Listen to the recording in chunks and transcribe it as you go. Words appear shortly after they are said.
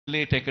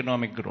late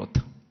economic growth.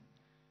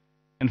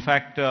 In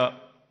fact,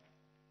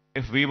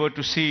 if we were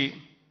to see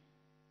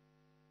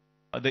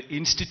the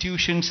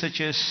institutions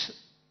such as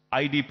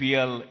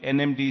IDPL,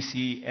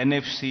 NMDC,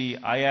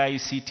 NFC,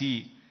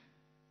 IICT,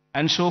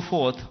 and so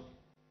forth,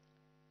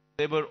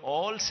 they were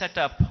all set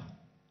up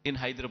in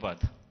Hyderabad.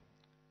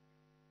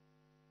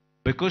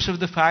 Because of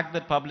the fact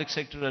that public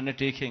sector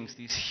undertakings,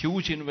 these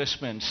huge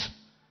investments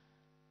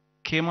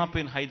came up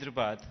in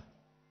Hyderabad,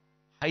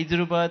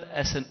 Hyderabad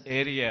as an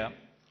area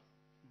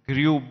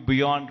grew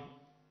beyond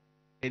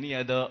any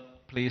other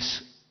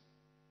place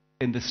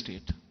in the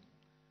state.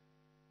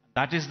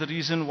 That is the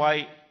reason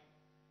why,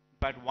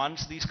 but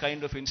once these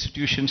kind of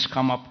institutions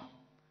come up,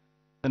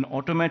 then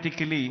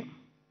automatically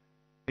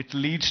it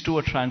leads to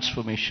a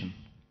transformation.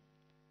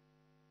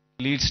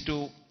 It leads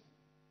to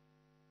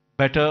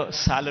better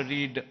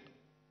salaried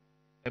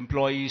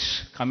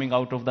employees coming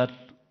out of that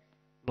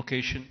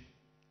location,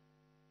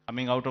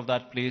 coming out of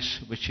that place,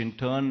 which in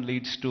turn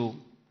leads to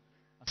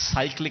a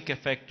cyclic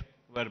effect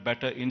where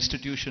better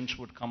institutions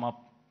would come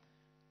up,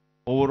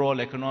 overall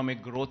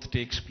economic growth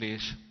takes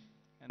place,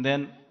 and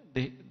then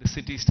the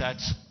city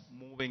starts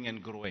moving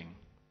and growing.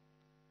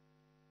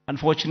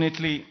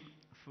 Unfortunately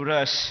for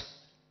us,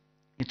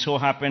 it so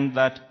happened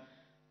that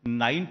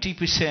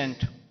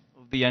 90%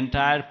 of the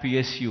entire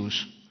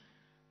PSUs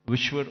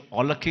which were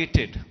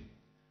allocated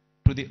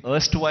to the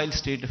erstwhile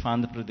state of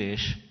Andhra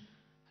Pradesh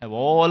have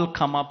all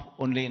come up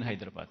only in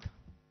Hyderabad.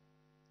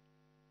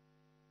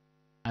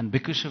 And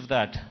because of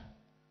that,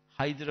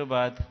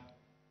 Hyderabad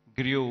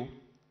grew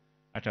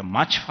at a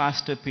much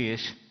faster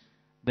pace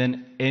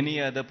than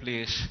any other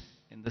place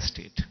in the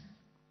state.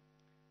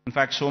 In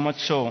fact, so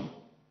much so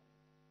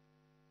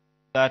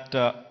that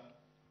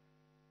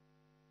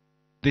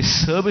the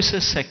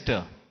services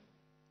sector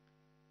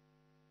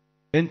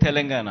in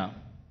Telangana,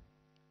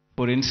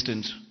 for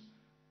instance,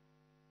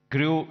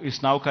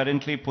 is now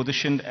currently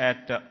positioned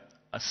at a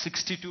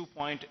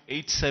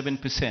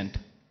 62.87%,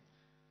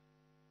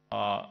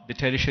 the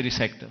tertiary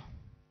sector,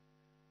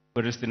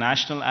 whereas the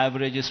national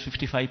average is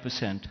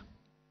 55%.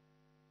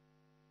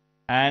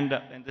 And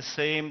in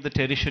the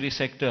tertiary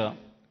sector,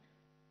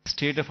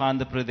 state of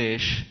Andhra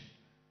Pradesh,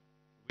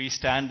 we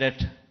stand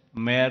at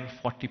mere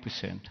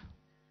 40%.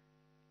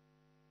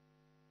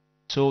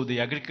 So the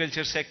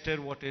agriculture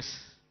sector, what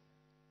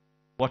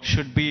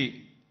should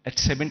be at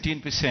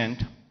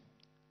 17%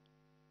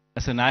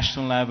 as a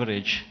national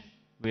average,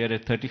 we are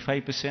at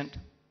 35%.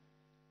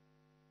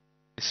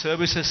 The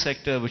services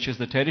sector, which is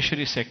the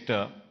tertiary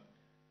sector,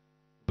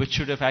 which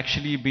should have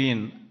actually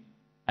been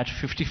at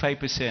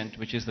 55%,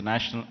 which is the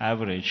national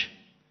average,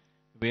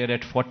 we are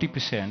at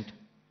 40%,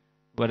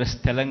 whereas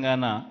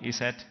Telangana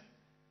is at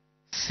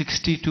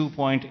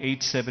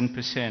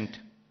 62.87%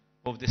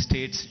 of the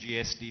state's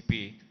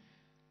GSDP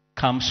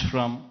comes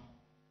from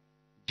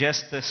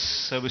just the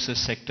services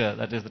sector,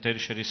 that is the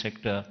tertiary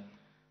sector,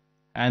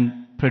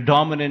 and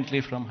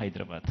predominantly from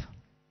Hyderabad.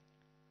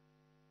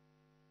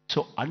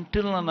 So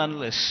until and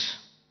unless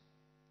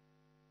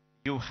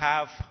you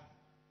have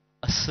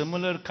a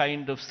similar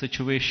kind of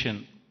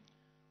situation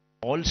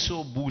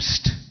also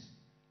boost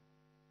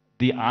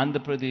the Andhra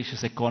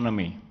Pradesh's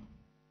economy,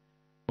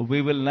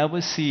 we will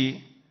never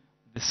see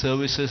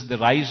the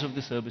rise of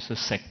the services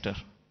sector.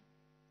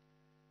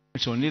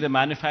 It's only the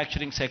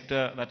manufacturing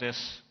sector that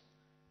is,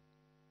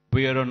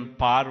 we are on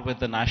par with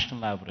the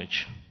national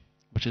average,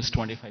 which is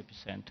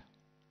 25%,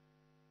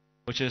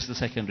 which is the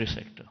secondary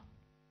sector.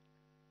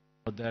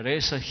 But there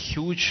is a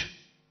huge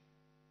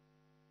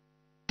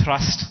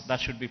thrust that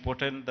should be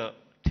put in the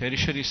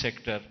tertiary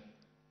sector,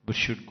 which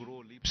should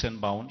grow leaps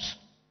and bounds,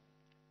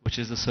 which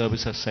is the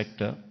services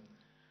sector.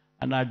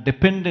 And our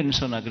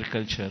dependence on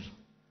agriculture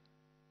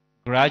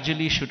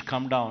gradually should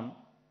come down,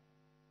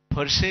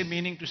 per se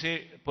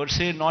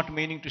not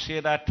meaning to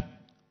say that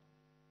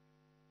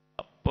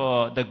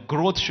the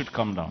growth should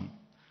come down.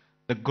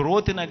 The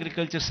growth in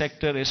agriculture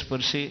sector is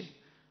per se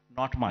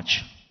not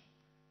much.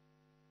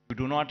 You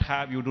do not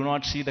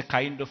see the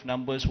kind of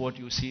numbers what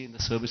you see in the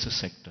services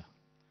sector.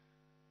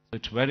 So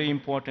it's very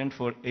important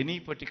for any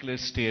particular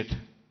state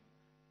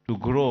to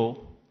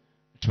grow.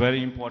 It's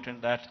very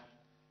important that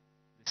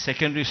the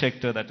secondary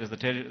sector, that is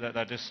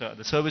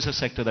the services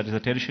sector, that is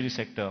the tertiary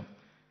sector,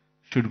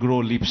 should grow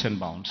leaps and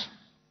bounds.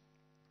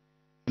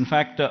 In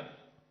fact,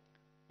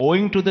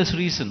 owing to this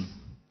reason,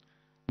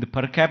 the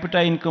per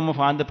capita income of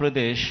Andhra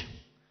Pradesh,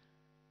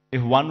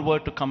 if one were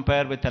to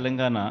compare with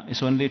Telangana,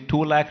 is only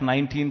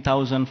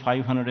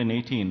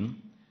 2,19,518.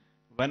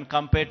 When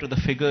compared to the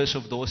figures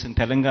of those in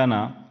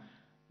Telangana,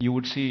 you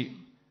would see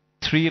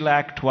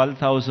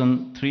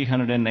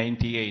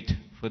 3,12,398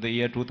 for the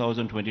year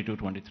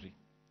 2022-23.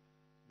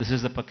 This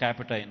is the per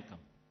capita income.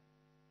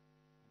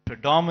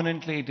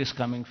 Predominantly it is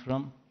coming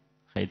from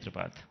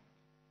Hyderabad.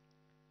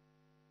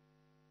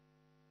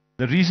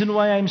 The reason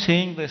why I'm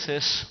saying this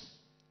is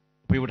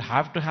we would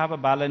have to have a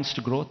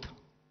balanced growth.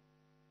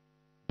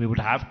 We would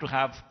have to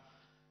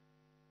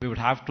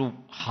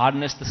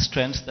harness the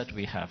strengths that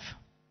we have.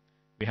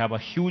 We have a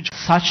huge,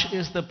 such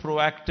is the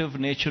proactive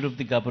nature of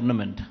the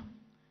government.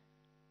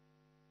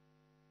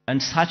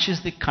 And such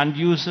is the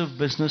conducive,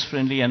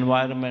 business-friendly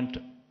environment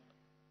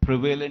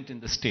prevalent in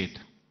the state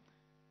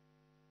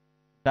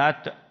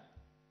that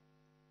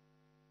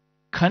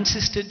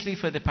consistently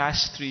for the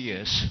past 3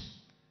 years,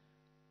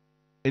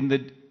 in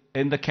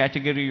the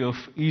category of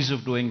ease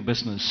of doing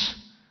business,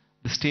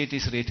 the state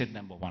is rated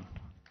number 1.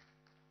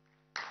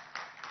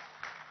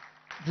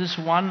 This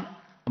is one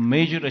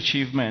major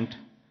achievement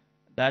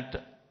that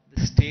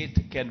the state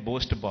can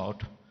boast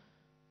about,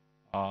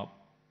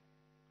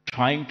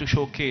 trying to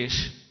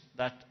showcase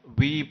that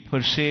we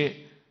per se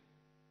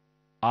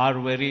are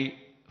very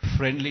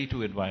friendly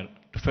to environment,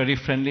 very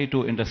friendly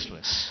to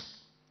industrialists.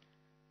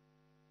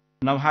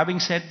 Now, having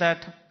said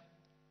that,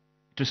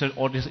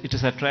 it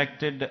has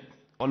attracted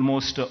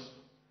almost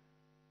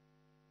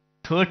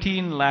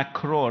 13 lakh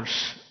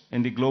crores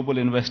in the Global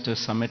Investors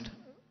Summit,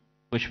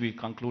 which we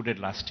concluded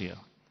last year.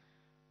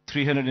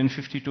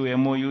 352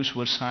 MOUs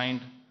were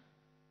signed,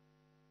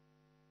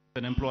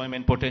 an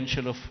employment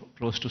potential of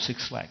close to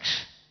 6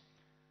 lakhs.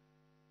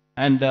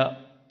 And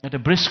at a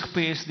brisk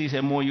pace, these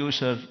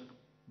MOUs are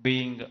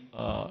being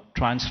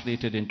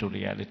translated into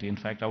reality. In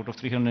fact, out of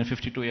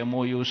 352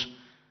 MOUs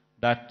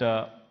that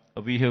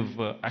we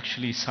have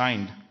actually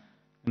signed,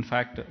 in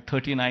fact,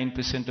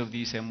 39% of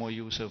these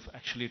MOUs have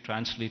actually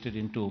translated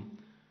into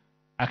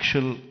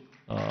actual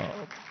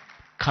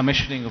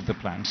commissioning of the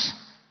plants.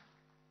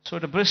 So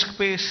at a brisk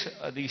pace,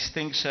 these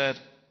things are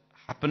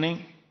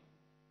happening,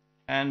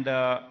 and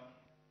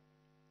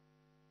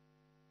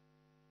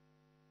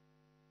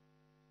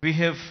we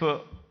have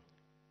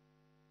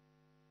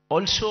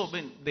also,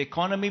 the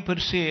economy per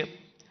se,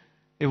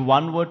 if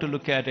one were to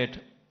look at it,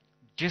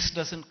 just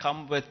doesn't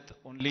come with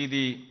only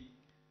the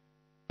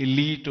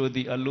elite or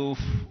the aloof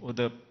or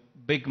the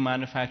big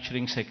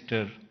manufacturing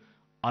sector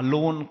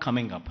alone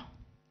coming up.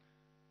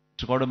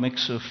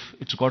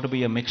 It's got to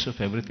be a mix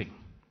of everything.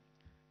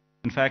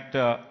 In fact,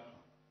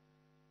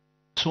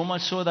 so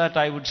much so that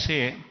I would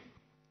say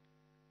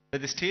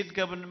that the state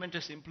government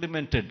has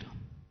implemented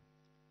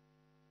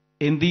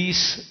in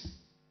these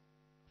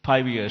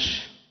 5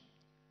 years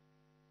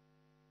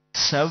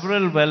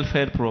several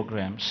welfare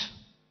programs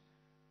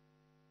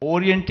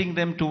orienting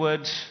them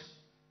towards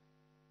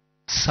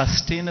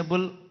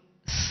sustainable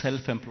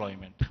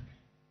self-employment.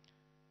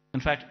 In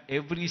fact,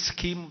 every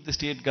scheme of the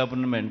state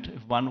government,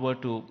 if one were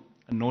to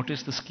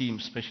notice the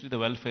schemes, especially the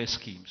welfare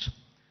schemes,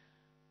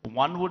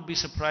 one would be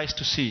surprised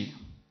to see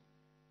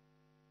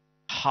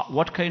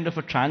what kind of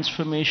a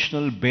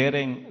transformational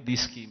bearing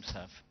these schemes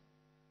have.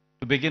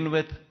 To begin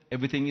with,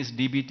 everything is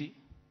DBT,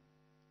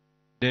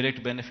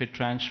 direct benefit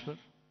transfer,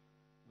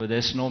 where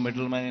there's no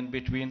middleman in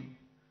between,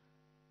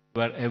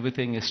 where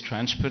everything is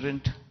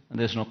transparent and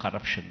there's no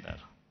corruption there.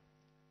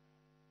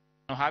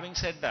 Now, having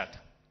said that,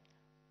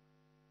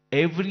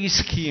 every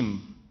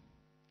scheme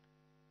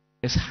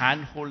is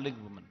hand-holding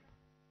women.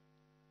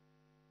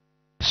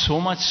 So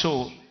much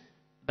so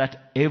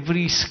that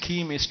every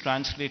scheme is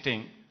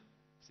translating.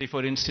 Say,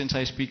 for instance,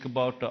 I speak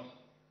about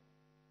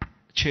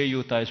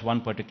Cheyuta as one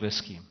particular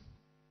scheme.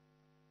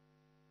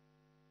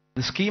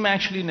 The scheme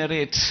actually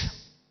narrates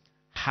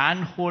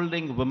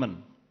hand-holding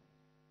women,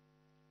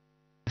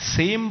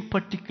 same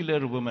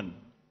particular woman,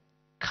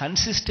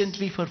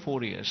 consistently for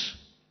 4 years,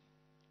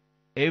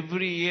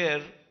 every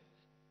year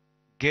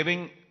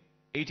giving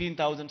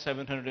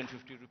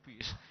 18,750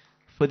 rupees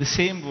for the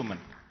same woman.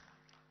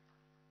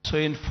 So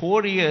in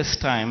 4 years'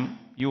 time,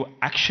 you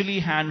actually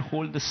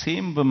handhold the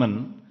same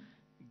woman,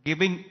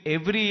 giving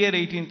every year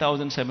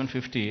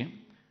 18,750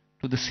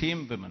 to the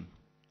same women.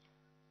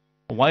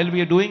 While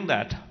we are doing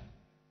that,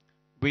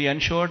 we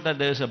ensured that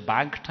there is a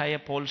bank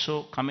tie-up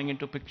also coming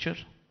into picture.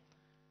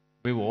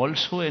 We've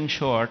also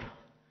ensured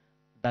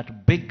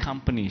that big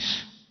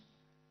companies,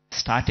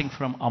 starting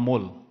from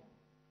Amul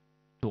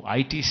to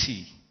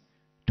ITC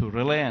to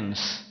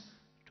Reliance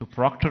to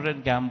Procter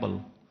 &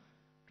 Gamble,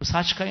 to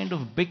such kind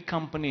of big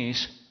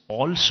companies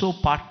also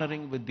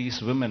partnering with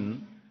these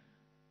women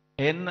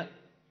in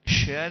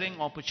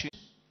sharing opportunities.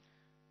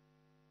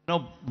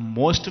 Now,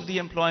 most of the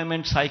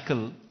employment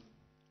cycle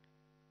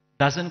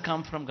doesn't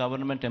come from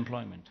government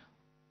employment.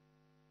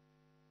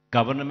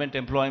 Government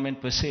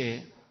employment per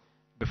se,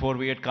 before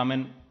we had come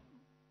in,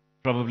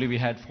 probably we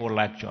had 4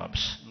 lakh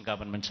jobs in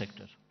government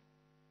sector.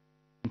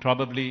 And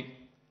probably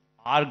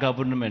our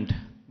government,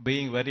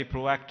 being very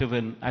proactive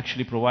in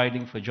actually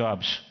providing for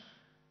jobs,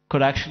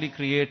 could actually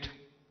create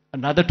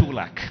another 2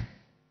 lakh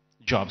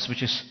jobs,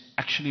 which is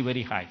actually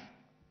very high.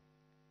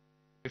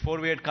 Before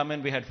we had come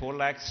in, we had 4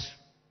 lakhs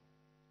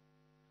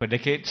for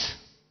decades.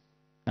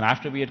 And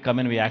after we had come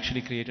in, we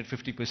actually created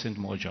 50%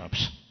 more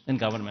jobs in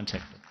government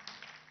sector.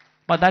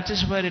 But that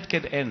is where it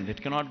can end.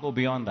 It cannot go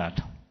beyond that.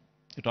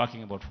 You're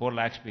talking about 4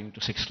 lakhs being to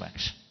 6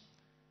 lakhs.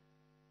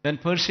 Then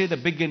per se, the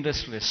big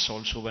industrialists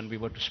also, when we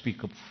were to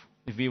speak of,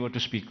 if we were to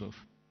speak of,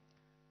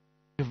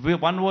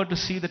 if one were to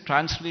see the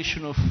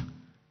translation of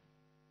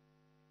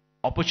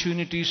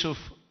opportunities of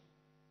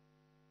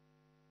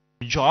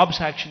jobs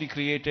actually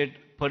created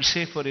per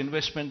se for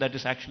investment that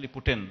is actually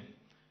put in,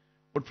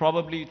 would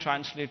probably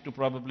translate to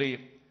probably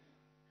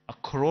a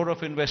crore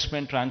of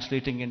investment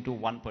translating into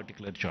one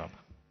particular job.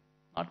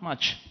 Not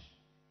much.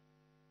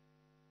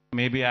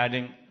 Maybe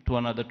adding to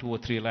another 2 or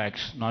 3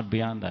 lakhs, not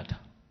beyond that.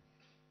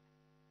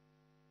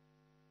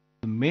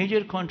 The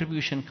major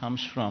contribution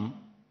comes from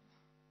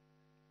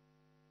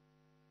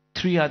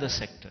 3 other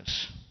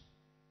sectors.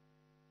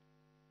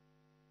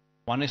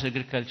 One is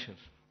agriculture,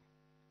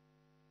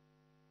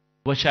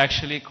 which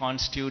actually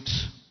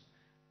constitutes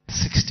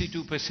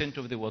 62%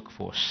 of the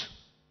workforce.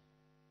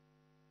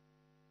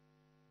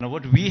 Now,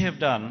 what we have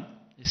done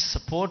is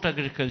support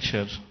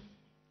agriculture,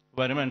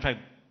 where, in fact,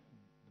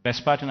 the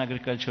best part in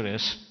agriculture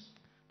is,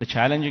 the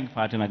challenging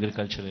part in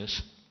agriculture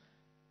is,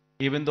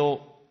 even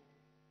though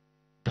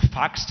the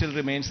fact still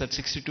remains that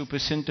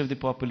 62% of the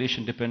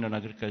population depend on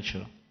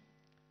agriculture,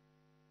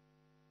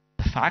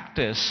 the fact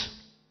is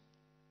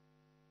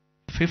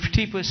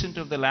 50%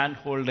 of the land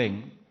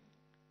holding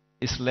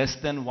is less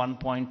than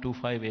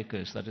 1.25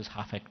 acres, that is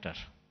half hectare.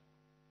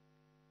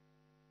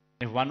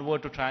 If one were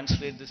to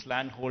translate this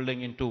land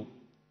holding into,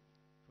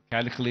 for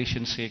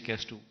calculation's sake,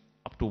 as to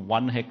up to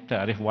 1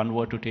 hectare, if one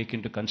were to take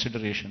into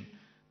consideration,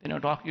 then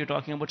you're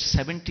talking about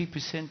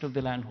 70% of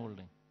the land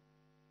holding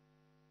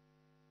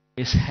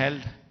is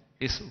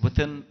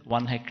within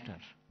 1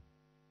 hectare.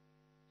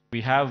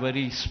 We have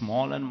very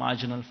small and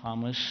marginal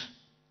farmers,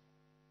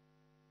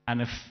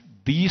 and if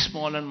these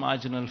small and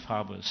marginal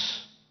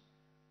farmers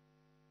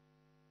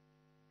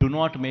do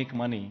not make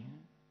money,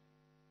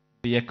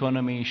 the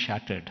economy is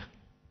shattered.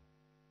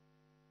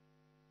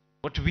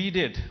 What we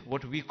did,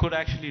 what we could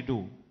actually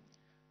do,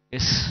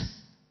 is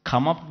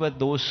come up with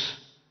those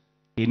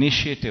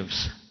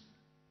initiatives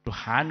to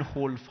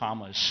handhold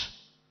farmers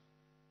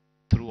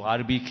through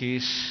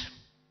RBKs,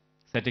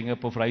 setting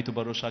up of Raitu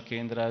Bharosa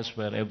Kendras,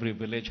 where every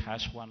village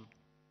has one,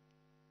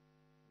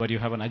 where you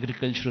have an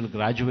agricultural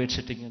graduate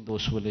sitting in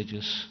those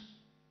villages,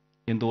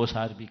 in those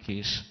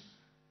RBKs,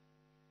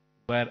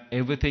 where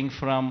everything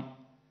from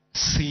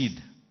seed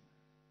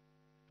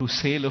to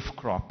sale of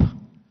crop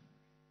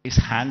is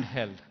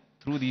handheld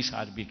through these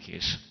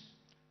RBKs.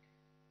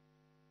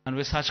 And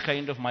with such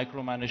kind of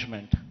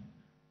micromanagement,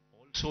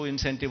 also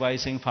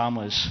incentivizing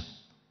farmers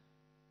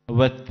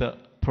with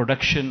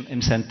production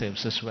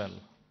incentives as well,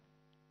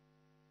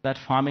 that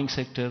farming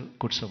sector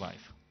could survive.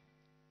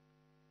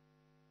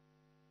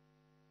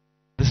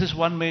 This is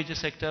one major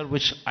sector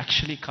which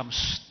actually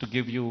comes to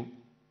give you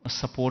a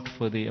support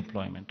for the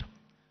employment.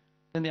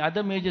 Then the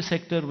other major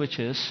sector, which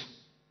is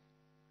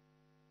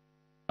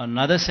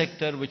another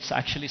sector which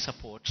actually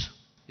supports,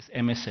 is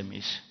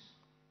MSMEs.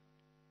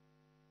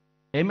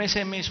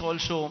 MSMEs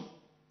also,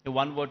 if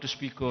one were to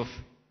speak of,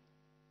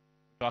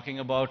 talking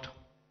about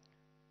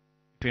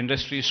if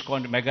industries,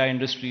 mega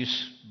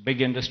industries,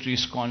 big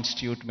industries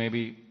constitute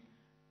maybe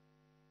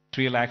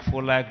 3 lakh,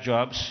 4 lakh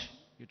jobs,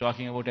 you're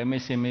talking about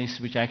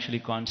MSMEs which actually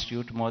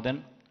constitute more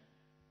than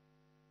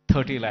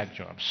 30 lakh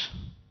jobs.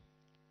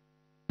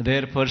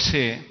 There per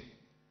se,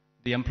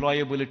 the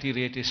employability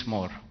rate is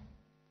more.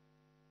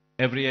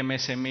 Every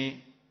MSME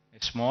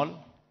is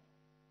small,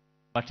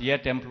 but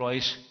yet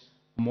employs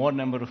more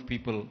number of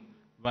people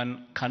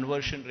when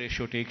conversion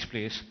ratio takes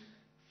place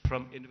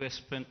from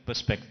investment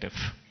perspective.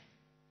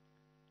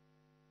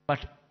 But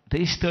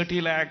these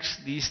 30 lakhs,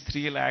 these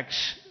 3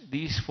 lakhs,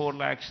 these 4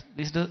 lakhs,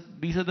 these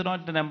are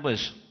not the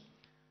numbers.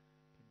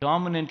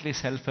 Dominantly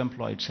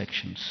self-employed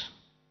sections.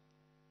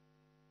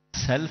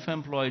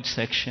 Self-employed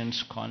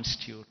sections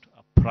constitute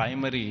a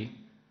primary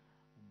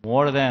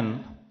more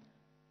than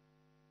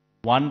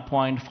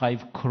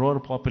 1.5 crore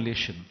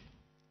population,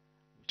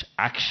 which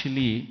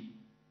actually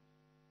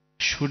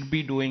should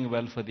be doing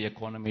well for the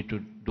economy to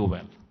do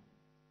well.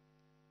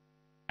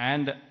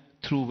 And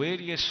through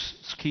various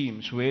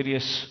schemes,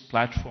 various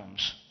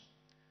platforms,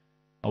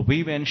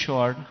 we've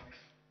ensured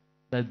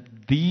that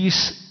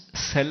these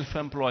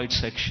self-employed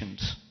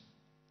sections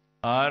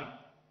are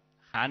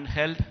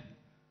handheld,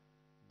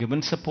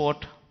 given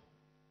support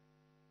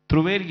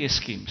through various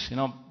schemes.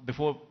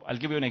 I'll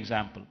give you an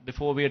example.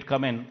 Before we had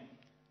come in,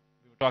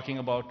 we were talking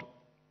about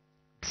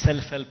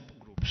self-help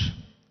groups,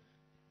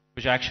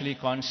 which actually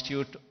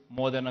constitute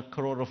more than 1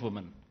 crore of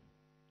women.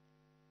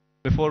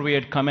 Before we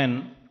had come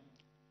in,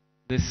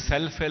 these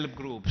self-help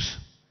groups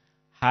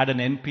had an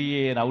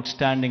NPA and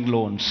outstanding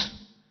loans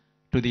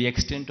to the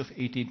extent of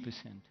 18%.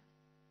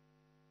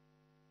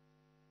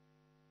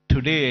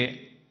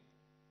 Today,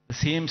 the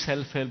same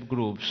self-help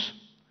groups,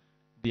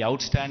 the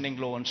outstanding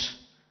loans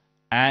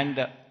and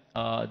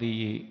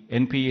the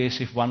NPAs,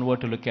 if one were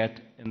to look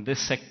at in this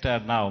sector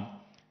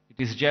now,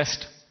 it is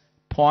just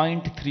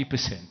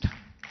 0.3%.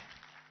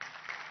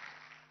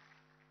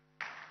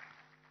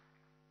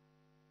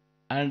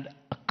 And 1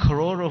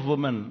 crore of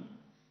women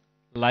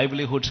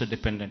livelihoods are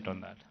dependent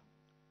on that.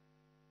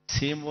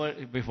 Same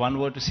if one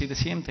were to see the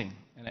same thing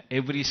in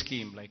every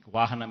scheme like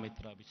Vahana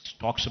Mitra, which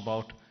talks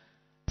about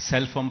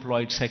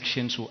self-employed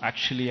sections who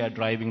actually are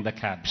driving the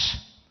cabs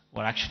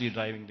or actually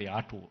driving the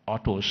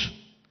autos.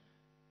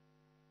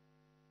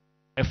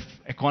 If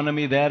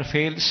economy there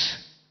fails,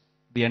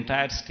 the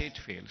entire state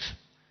fails.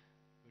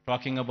 We're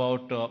talking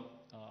about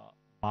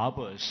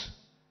barbers.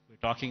 We're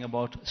We're talking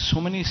about so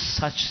many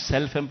such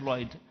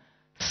self-employed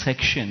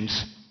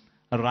sections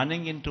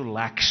running into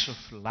lakhs of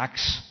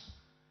lakhs,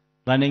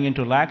 running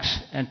into lakhs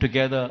and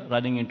together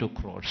running into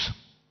crores,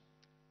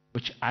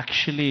 which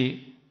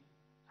actually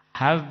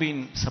have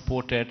been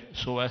supported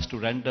so as to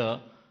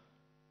render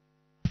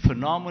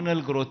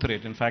phenomenal growth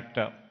rate. In fact,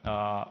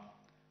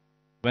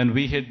 when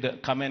we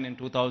had come in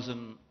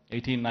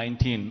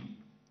 2018-19,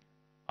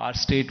 our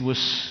state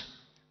was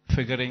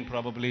figuring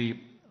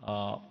probably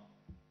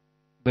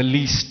the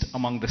least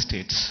among the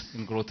states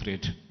in growth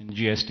rate, in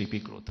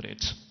GSDP growth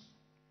rates.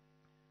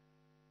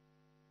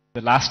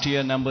 The last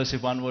year numbers,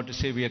 if one were to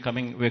say, we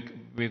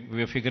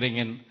are figuring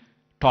in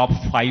top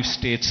 5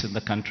 states in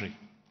the country.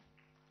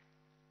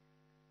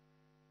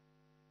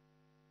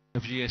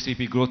 If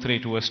GSDP growth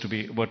rate were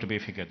to be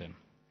figured in.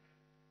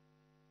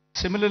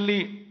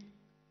 Similarly,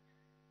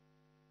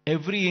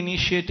 every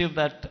initiative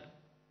that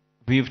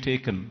we've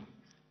taken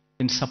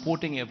in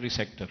supporting every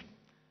sector,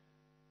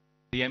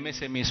 the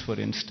MSMEs for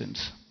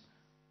instance,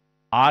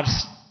 our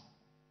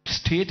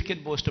state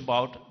can boast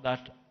about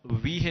that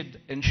we had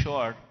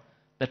ensured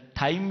that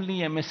timely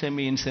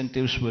MSME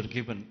incentives were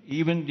given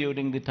even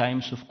during the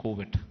times of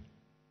COVID.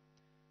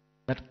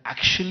 That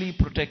actually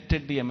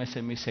protected the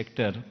MSME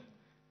sector,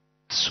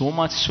 so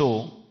much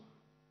so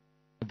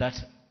that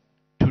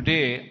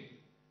today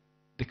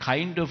the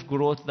kind of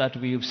growth that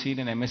we have seen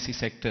in MSE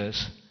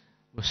sectors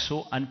was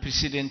so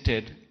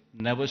unprecedented,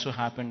 never so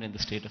happened in the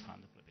state of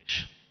Andhra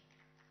Pradesh.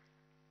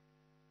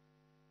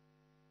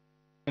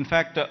 In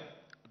fact,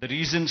 the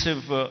reasons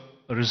have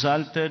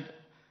resulted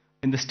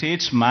in the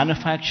state's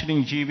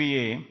manufacturing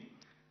GVA,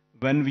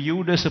 when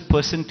viewed as a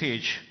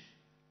percentage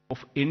of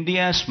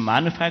India's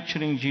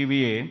manufacturing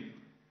GVA,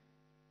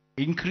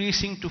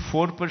 increasing to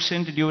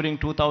 4% during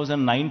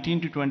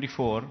 2019 to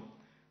 24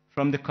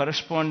 from the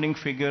corresponding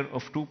figure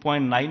of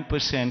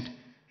 2.9%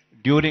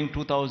 during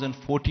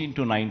 2014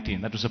 to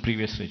 19. That was the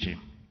previous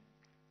regime.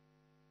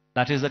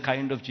 That is the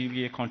kind of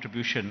GVA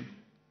contribution.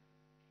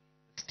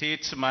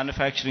 State's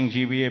manufacturing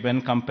GVA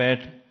when compared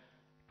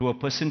to a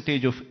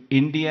percentage of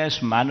India's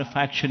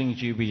manufacturing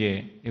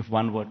GVA, if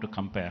one were to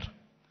compare.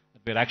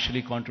 We're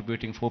actually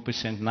contributing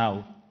 4%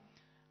 now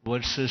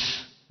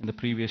versus in the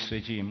previous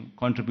regime,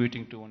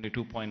 contributing to only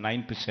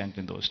 2.9%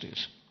 in those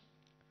days.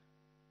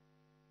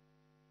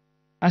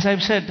 As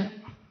I've said,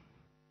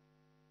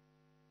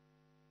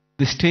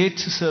 the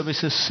state's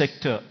services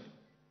sector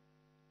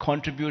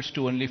contributes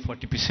to only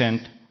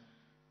 40%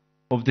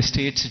 of the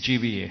state's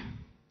GVA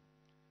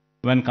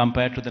when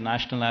compared to the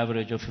national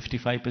average of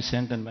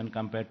 55% and when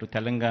compared to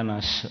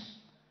Telangana's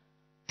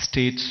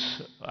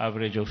state's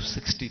average of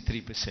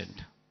 63%.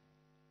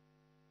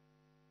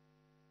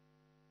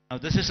 Now,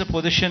 this is a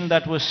position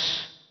that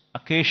was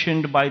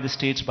occasioned by the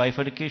state's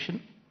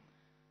bifurcation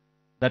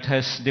that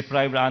has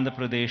deprived Andhra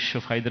Pradesh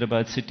of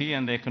Hyderabad city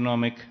and the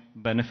economic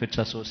benefits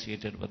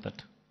associated with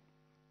it.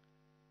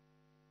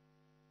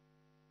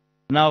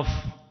 Now,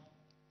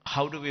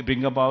 how do we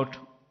bring about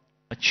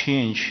a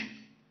change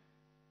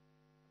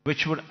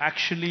which would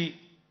actually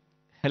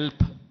help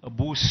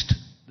boost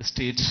the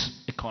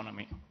state's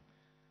economy?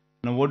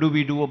 Now, what do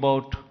we do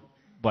about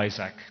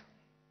Vizag?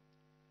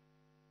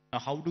 Now,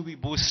 how do we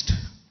boost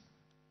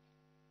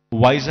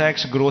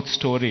Vizag's growth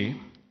story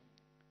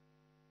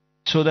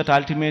so that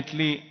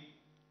ultimately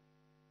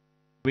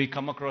we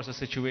come across a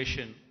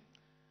situation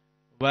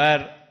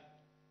where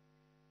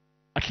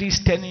at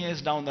least 10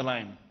 years down the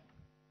line,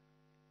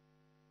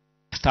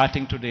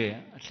 starting today,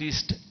 at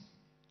least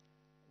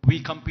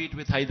we compete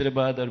with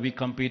Hyderabad or we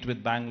compete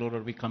with Bangalore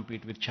or we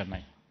compete with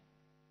Chennai.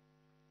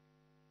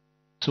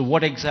 So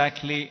what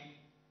exactly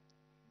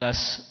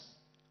does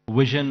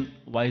Vision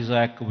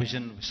Vizag,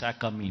 Vision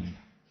Vishaka mean?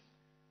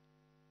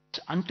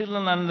 Until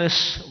and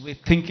unless we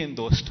think in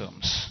those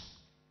terms,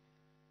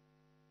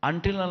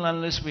 until and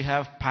unless we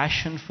have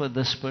passion for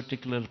this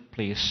particular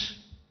place,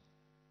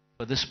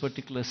 for this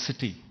particular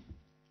city,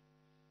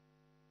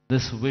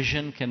 this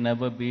vision can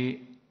never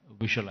be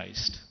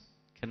visualized,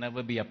 can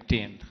never be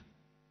obtained,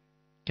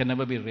 can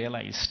never be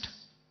realized.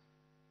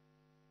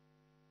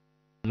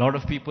 A lot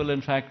of people,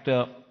 in fact,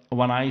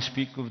 when I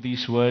speak of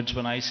these words,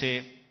 when I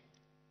say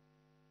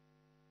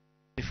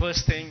the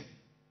first thing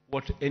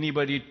what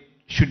anybody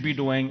should be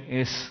doing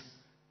is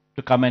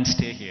to come and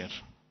stay here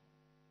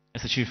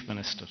as a chief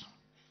minister.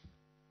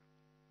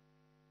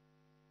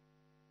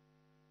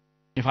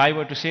 If I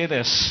were to say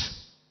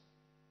this,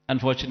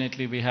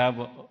 unfortunately we have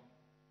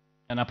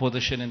an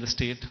opposition in the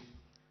state,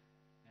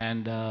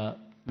 and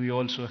we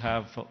also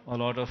have a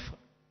lot of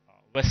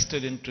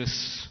vested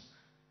interests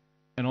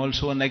and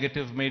also a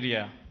negative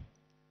media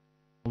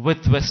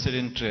with vested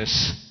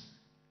interests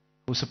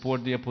who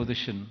support the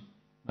opposition.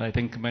 I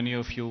think many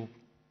of you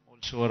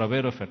also are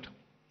aware of it,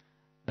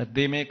 that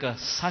they make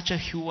such a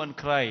hue and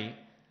cry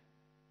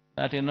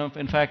that,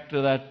 in fact,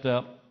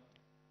 that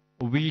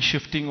we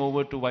shifting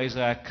over to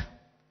Vizag,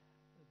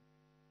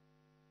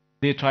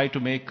 they try to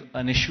make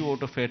an issue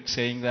out of it,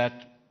 saying that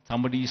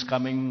somebody is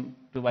coming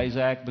to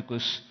Vizag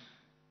because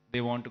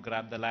they want to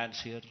grab the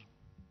lands here.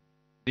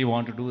 We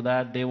want to do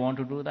that, they want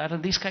to do that,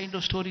 and these kind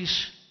of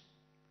stories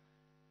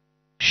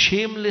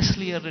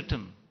shamelessly are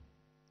written,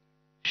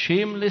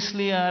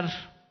 shamelessly are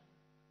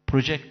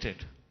projected.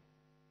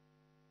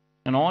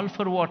 And all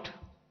for what?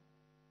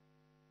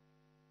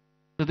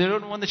 So they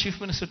don't want the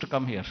Chief Minister to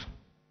come here.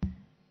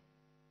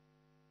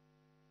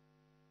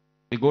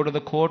 They go to the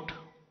court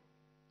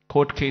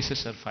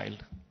cases are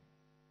filed.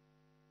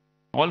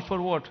 All for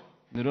what?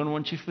 They don't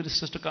want Chief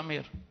Ministers to come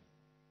here.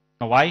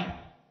 Now why?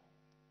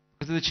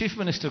 Because if the Chief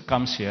Minister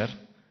comes here,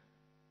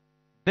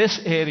 this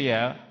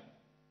area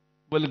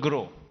will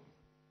grow.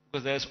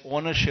 Because there's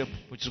ownership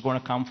which is going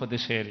to come for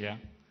this area.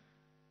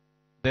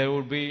 There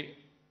will be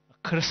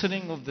a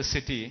christening of the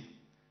city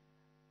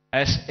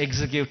as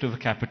executive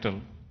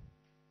capital.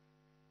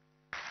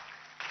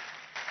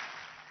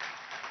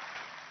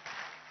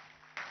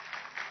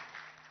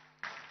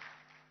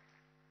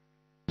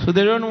 So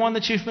they don't want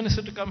the Chief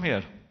Minister to come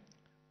here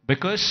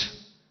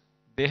because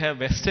they have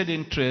vested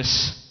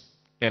interests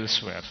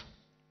elsewhere.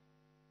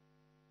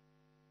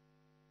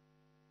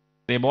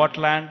 They bought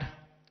land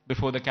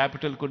before the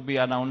capital could be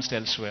announced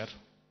elsewhere.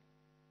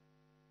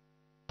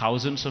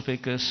 Thousands of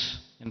acres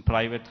in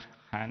private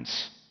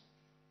hands,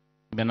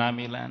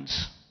 Benami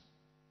lands.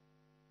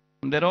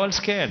 And they're all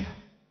scared.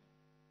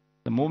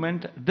 The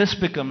moment this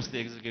becomes the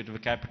executive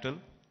capital,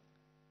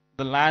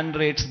 the land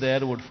rates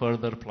there would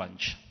further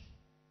plunge.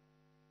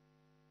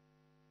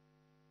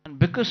 And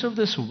because of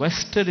this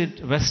vested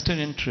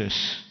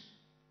interest,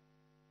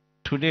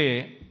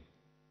 today,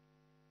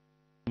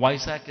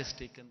 Vizag has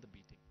taken the beating.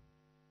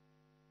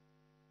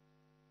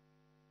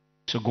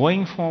 So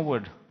going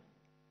forward,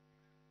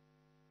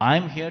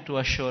 I'm here to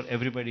assure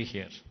everybody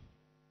here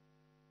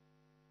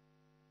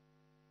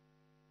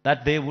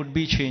that there would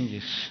be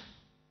changes.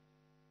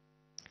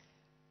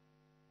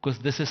 Because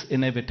this is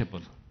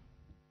inevitable.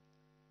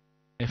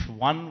 If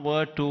one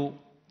were to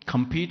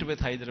compete with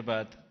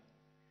Hyderabad,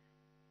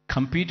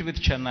 compete with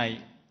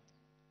Chennai,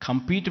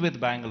 compete with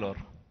Bangalore,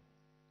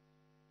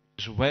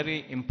 it's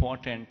very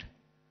important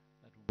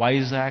that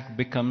Vizag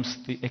becomes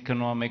the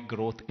economic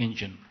growth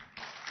engine.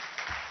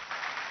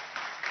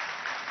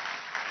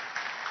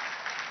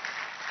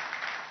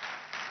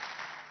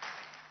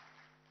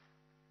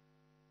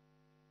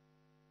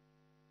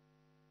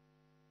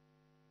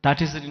 That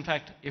is, in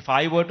fact, if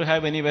I were to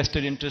have any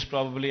vested interest,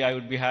 probably I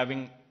would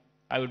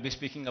be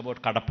speaking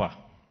about Kadapa.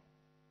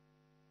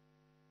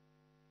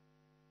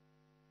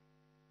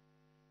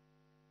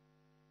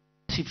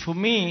 See, for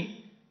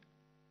me,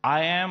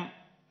 the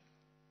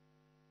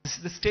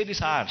state is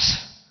ours,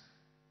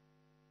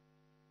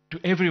 to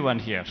everyone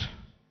here.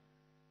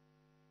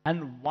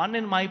 And one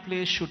in my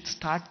place should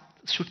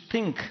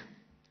think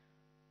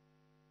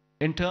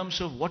in terms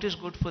of what is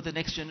good for the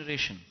next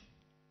generation.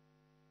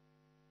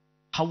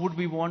 How would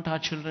we want our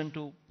children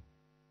to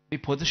be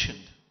positioned?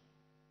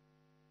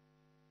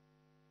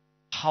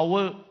 How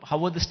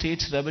are the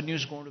state's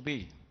revenues going to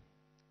be?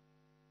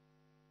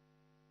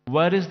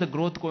 Where is the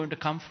growth going to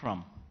come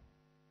from?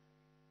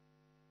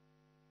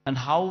 And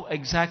how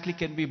exactly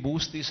can we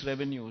boost these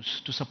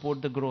revenues to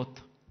support the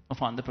growth of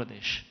Andhra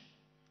Pradesh?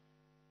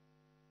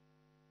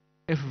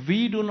 If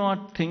we do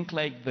not think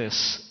like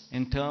this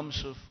in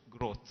terms of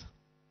growth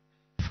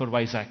for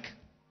Vizag,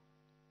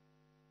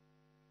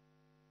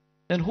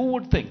 then who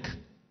would think?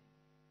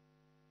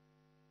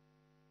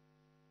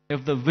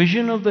 If the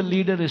vision of the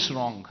leader is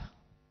wrong,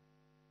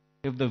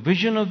 if the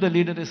vision of the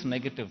leader is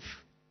negative,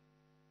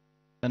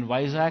 then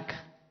Vizag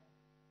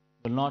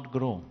will not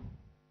grow.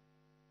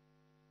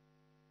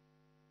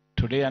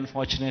 Today,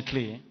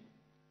 unfortunately,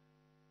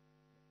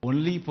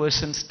 only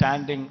person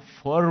standing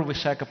for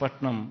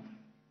Visakhapatnam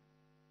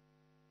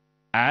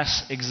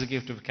as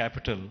executive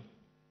capital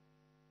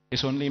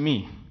is only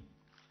me.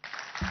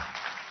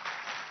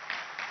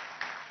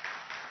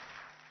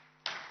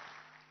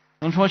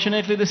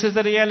 Unfortunately, this is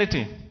the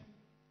reality.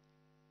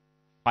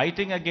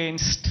 Fighting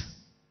against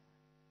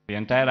the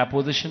entire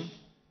opposition,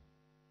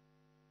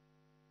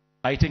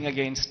 fighting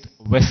against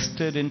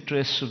vested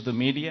interests of the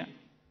media,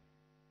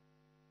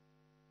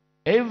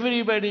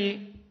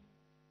 everybody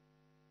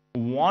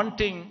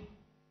wanting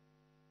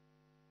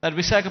that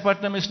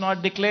Visakhapatnam is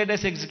not declared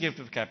as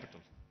executive capital.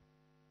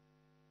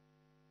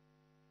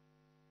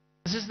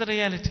 This is the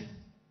reality.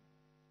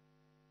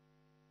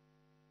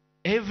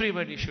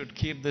 Everybody should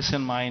keep this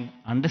in mind,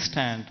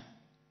 understand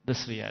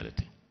this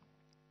reality.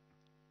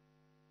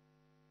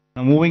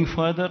 Now moving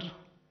further,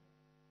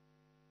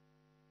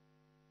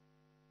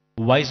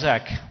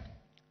 Vizag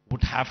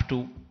would have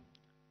to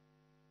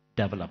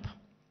develop.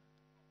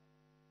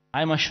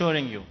 I'm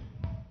assuring you,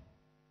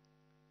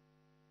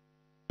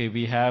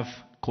 we have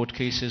court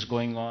cases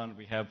going on,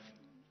 we have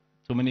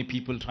so many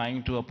people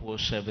trying to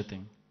oppose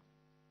everything.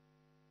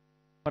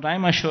 But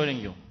I'm assuring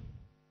you,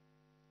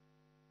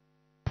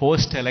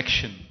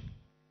 post-election,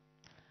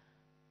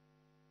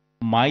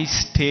 my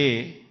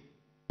stay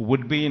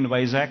would be in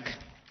Vizag.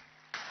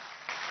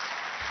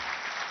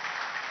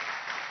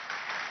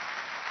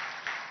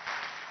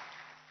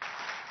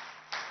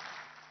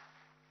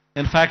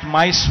 In fact,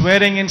 my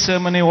swearing-in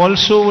ceremony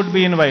also would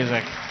be in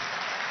Vizag.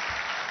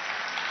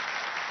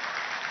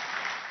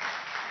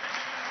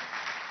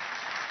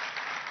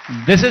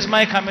 This is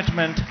my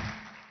commitment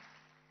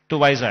to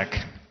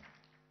Vizag.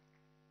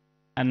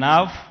 And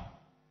now,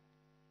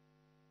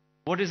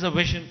 what is the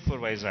vision for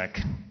Vizag?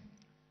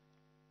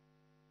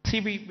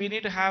 See, we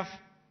need to have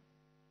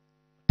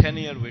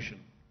 10-year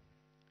vision.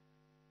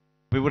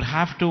 We would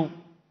have to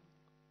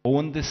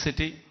own this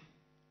city,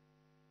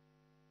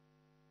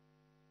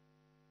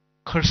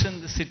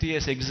 christen the city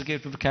as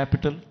executive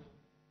capital,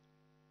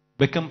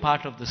 become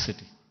part of the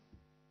city,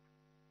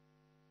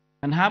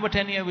 and have a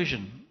 10-year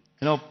vision.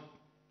 You know,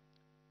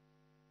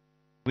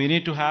 we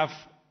need to have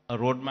a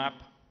roadmap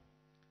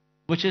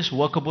which is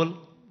workable,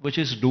 which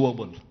is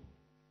doable.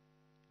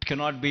 It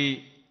cannot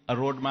be a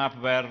roadmap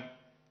where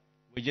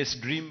we just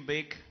dream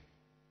big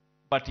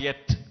but yet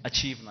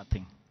achieve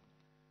nothing,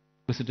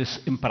 because it is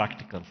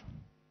impractical.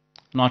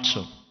 Not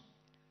so.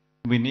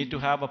 We need to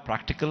have a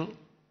practical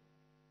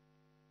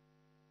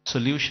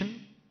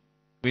solution,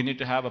 we need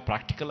to have a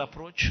practical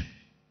approach,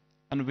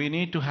 and we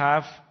need to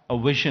have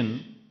a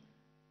vision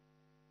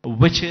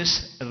which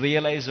is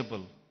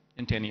realizable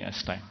in 10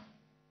 years' time.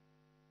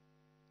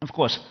 Of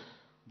course,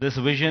 this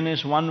vision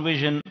is one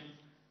vision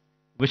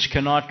which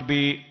cannot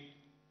be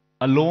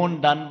alone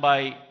done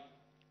by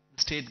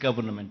the state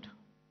government.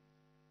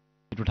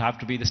 It would have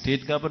to be the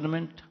state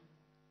government,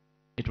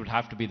 it would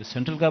have to be the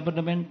central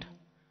government,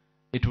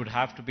 it would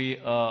have to be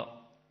a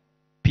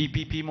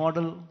PPP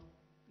model,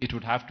 it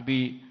would have to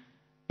be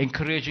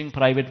encouraging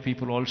private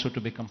people also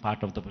to become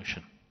part of the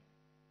vision.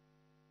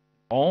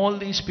 All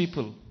these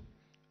people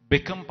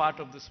become part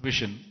of this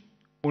vision,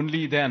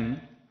 only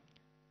then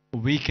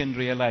we can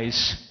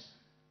realize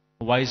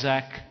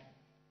Vizag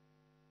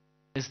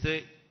is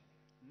the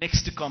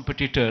next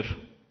competitor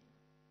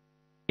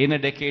in a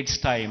decade's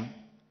time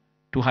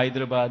to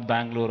Hyderabad,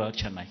 Bangalore or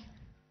Chennai.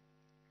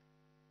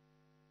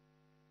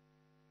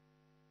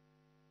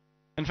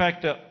 In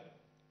fact,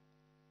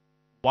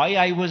 why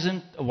I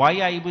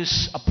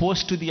was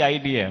opposed to the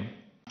idea,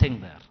 nothing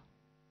there.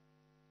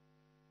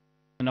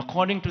 And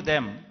according to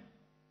them,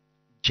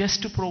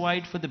 just to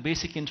provide for the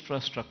basic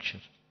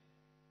infrastructure,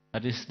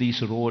 that is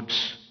these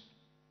roads,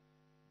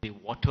 the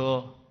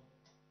water,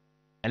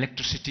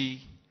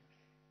 electricity,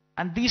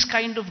 and these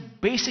kind of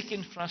basic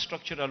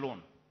infrastructure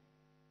alone,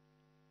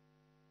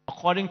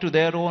 according to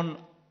their own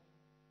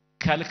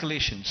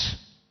calculations,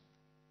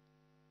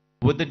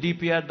 with the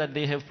DPR that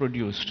they have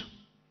produced,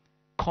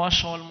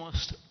 costs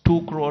almost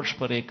 2 crores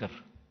per acre,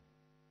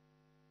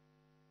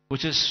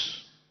 which is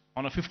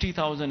on a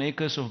 50,000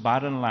 acres of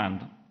barren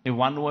land. If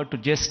one were to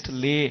just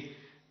lay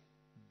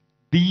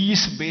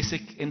these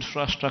basic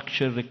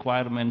infrastructure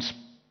requirements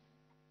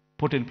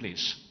put in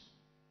place,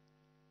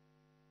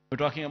 we're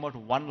talking about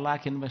 1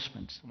 lakh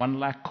investments, 1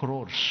 lakh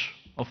crores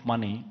of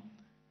money,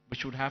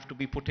 which would have to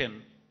be put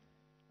in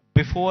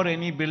before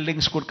any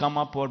buildings could come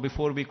up, or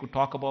before we could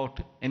talk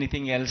about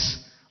anything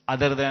else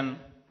other than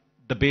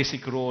the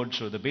basic roads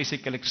or the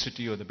basic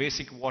electricity or the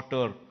basic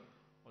water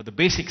or the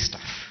basic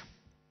stuff.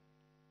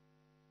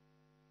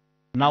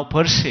 Now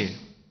per se,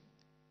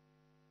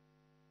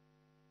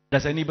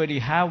 does anybody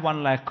have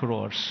 1 lakh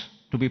crores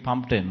to be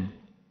pumped in?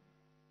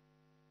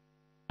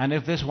 And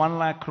if this 1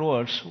 lakh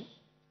crores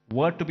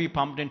were to be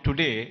pumped in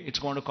today, it's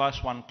going to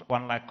cost 1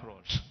 lakh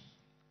crores.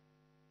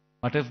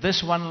 But if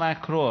this 1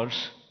 lakh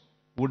crores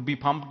would be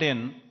pumped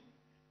in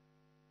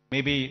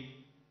maybe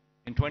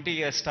in 20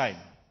 years' time,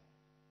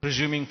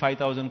 presuming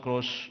 5,000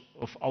 crores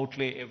of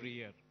outlay every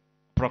year,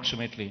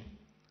 approximately,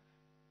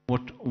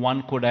 what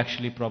one could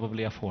actually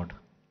probably afford.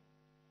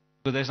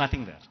 So there's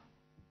nothing there.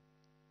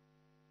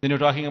 Then you're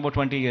talking about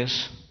 20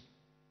 years.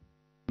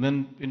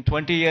 Then in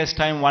 20 years'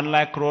 time, 1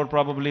 lakh crore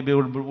probably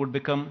would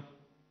become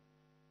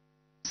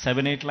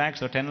 7, 8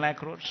 lakhs or 10 lakh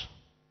crores.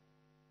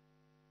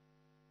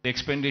 The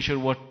expenditure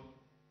what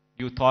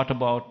you thought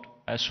about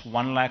as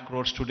 1 lakh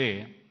crores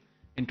today,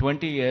 in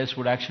 20 years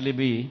would actually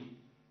be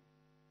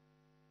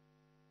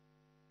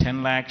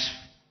 10 lakhs,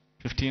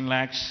 15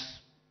 lakhs.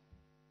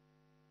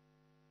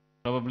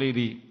 Probably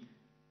the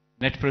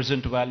net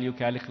present value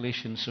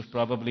calculations of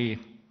probably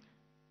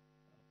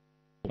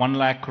 1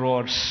 lakh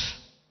crores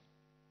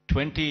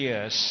 20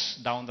 years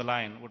down the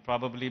line would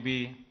probably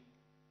be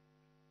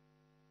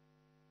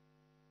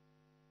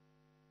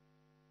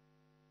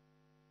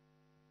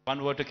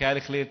one were to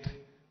calculate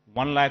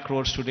 1 lakh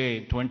crores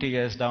today, 20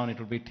 years down it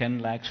would be 10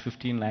 lakhs,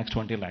 15 lakhs,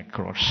 20 lakh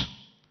crores.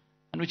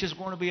 And which is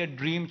going to be a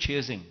dream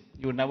chasing.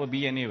 You would never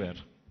be anywhere.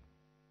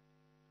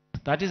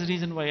 That is the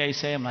reason why I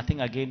say I'm nothing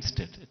against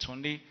it. It's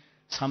only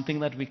something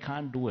that we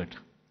can't do it.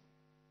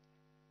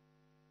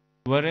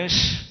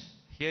 Whereas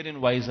here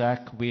in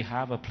Vizag, we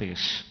have a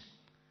place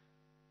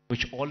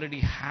which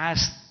already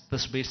has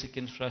this basic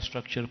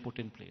infrastructure put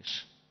in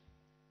place.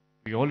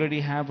 We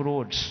already have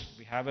roads.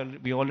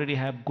 We already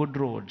have good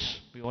roads.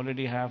 We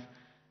already have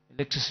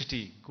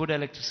electricity, good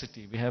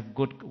electricity. We have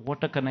good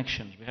water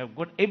connections. We have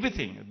good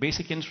everything.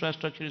 Basic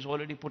infrastructure is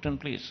already put in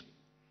place.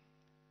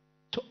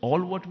 So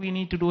all what we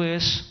need to do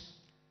is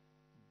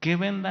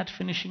give in that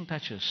finishing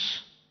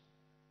touches.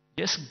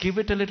 Just give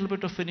it a little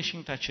bit of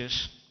finishing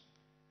touches,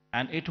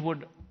 and it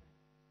would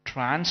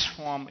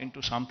transform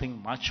into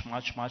something much,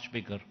 much, much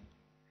bigger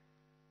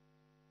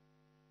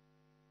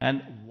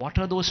And what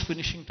are those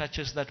finishing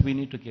touches that we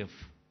need to give?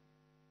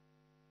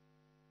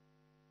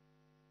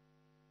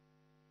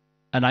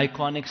 An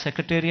iconic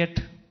secretariat.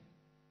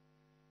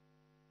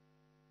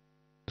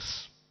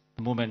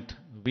 The moment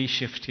we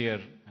shift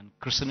here and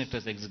christen it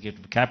as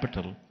executive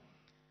capital,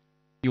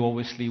 you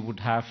obviously would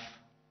have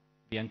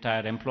the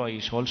entire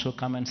employees also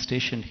come and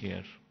station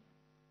here,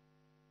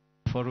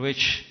 for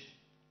which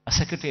a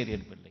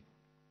secretariat building.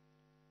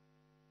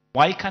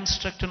 Why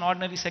construct an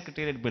ordinary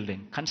secretariat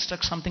building?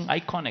 Construct something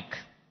iconic,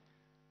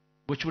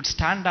 which would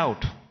stand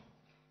out,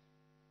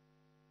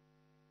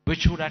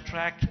 which would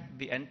attract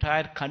the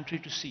entire country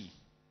to see.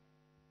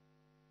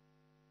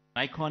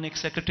 An iconic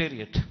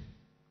secretariat,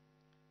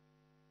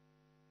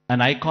 an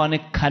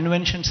iconic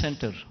convention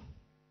center.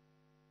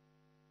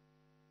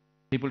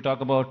 People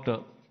talk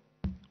about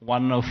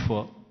one of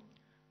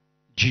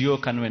Geo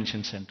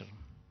Convention Center.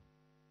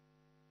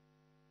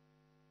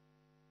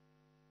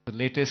 The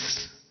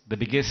latest, the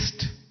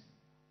biggest,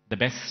 the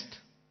best.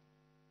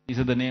 These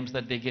are the names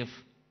that they give.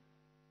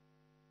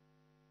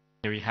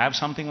 Here we have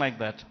something like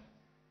that.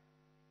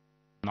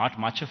 Not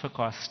much of a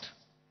cost.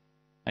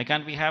 Why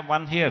can't we have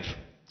one here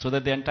so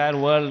that the entire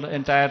world,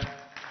 entire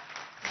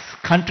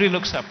country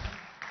looks up?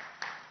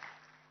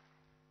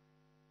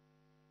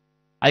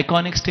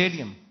 Iconic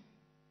stadium.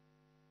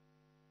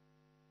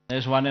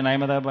 There's one in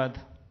Ahmedabad.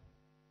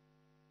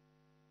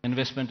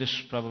 Investment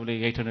is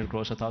probably 800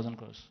 crores, 1,000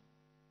 crores.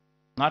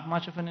 Not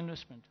much of an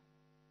investment.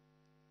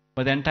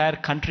 But the entire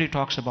country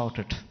talks about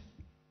it.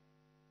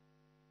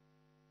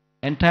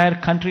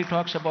 Entire country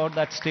talks about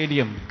that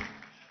stadium.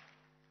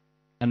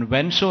 And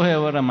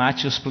whensoever a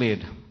match is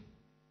played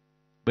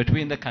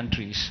between the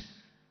countries,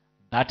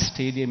 that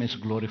stadium is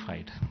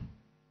glorified.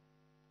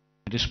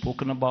 It is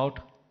spoken about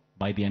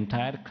by the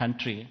entire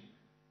country.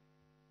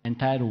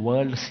 Entire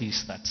world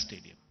sees that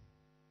stadium.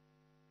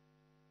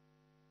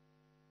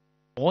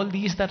 All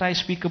these that I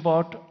speak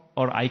about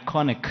are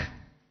iconic.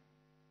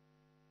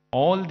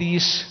 All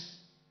these,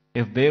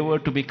 if they were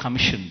to be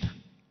commissioned,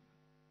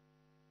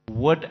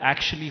 would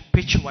actually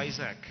pitch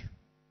Vizag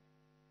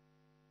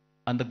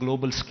on the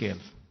global scale.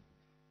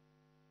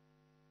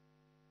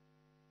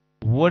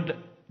 Would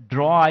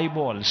draw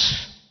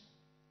eyeballs,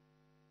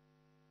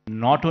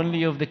 not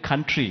only of the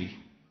country,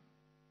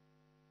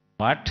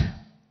 but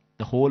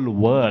the whole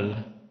world,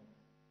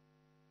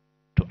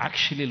 to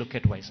actually look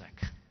at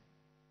Vizag.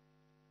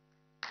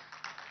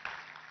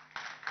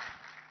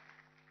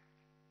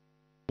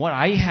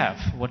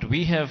 What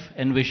we have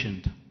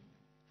envisioned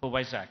for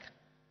Vizag,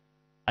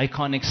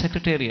 iconic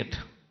secretariat,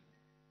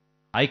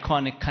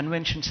 iconic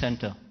convention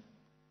center,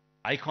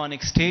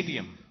 iconic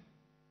stadium,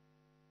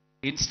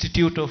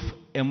 Institute of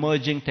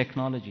Emerging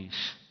Technologies.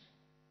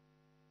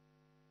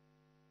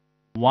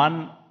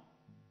 One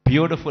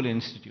beautiful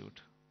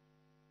institute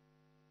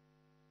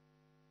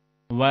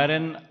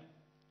wherein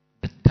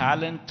the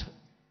talent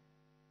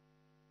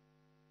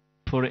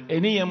for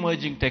any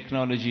emerging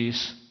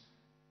technologies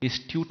is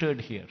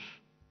tutored here.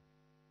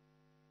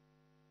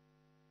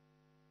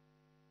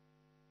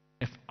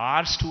 If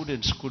our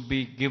students could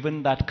be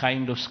given that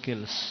kind of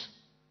skills,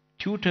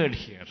 tutored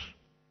here,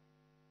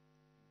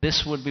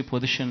 this would be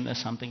positioned as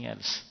something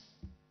else.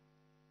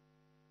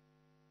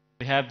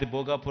 We have the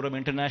Bhogapuram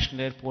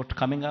International Airport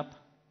coming up.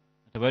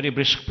 At a very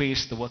brisk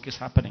pace, the work is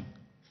happening.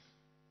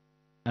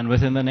 And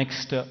within the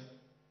next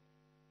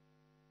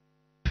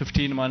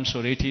 15 months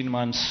or 18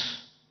 months,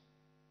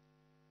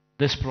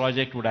 this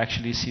project would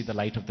actually see the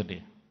light of the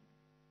day.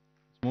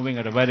 It's moving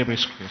at a very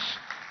brisk pace.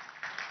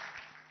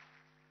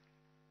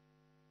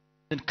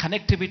 Then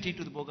connectivity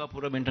to the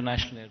Bhogapuram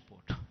International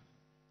Airport.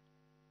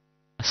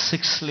 A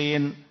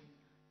 6-lane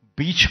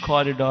beach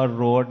corridor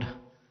road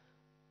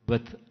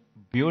with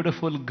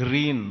beautiful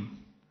green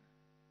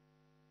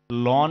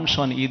lawns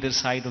on either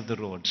side of the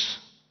roads.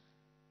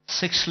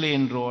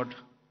 6-lane road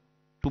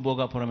to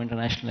Bhogapuram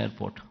International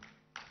Airport.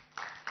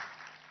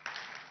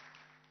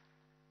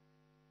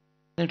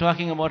 They're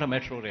talking about a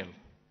metro rail.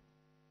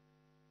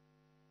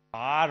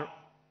 Our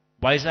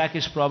Vizag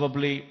is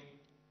probably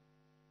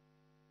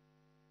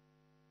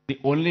the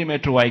only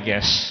metro, I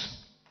guess,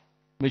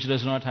 which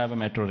does not have a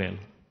metro rail.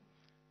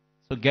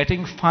 So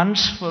getting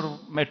funds for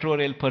metro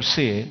rail per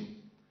se,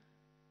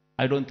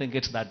 I don't think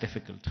it's that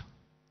difficult.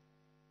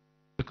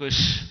 Because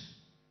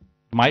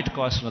it might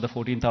cost another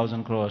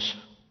 14,000 crores.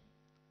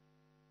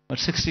 But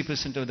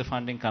 60% of the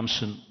funding comes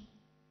in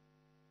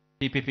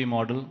PPP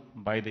model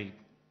by the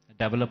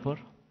developer.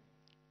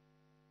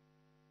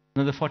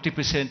 Another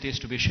 40% is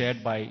to be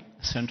shared by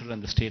central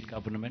and the state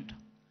government.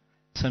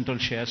 Central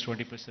shares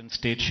 20%,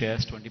 state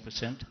shares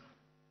 20%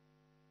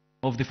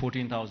 of the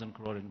 14,000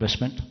 crore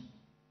investment.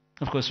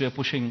 Of course, we are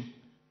pushing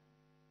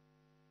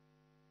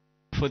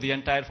for the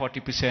entire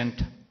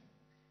 40%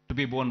 to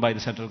be borne by the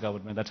central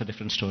government. That's a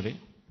different story.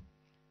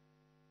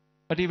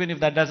 But even if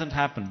that doesn't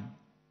happen,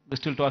 we're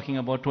still talking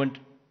about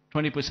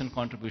 20%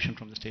 contribution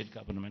from the state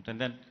government.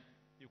 And then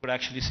you could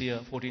actually see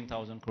a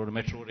 14,000 crore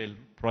metro rail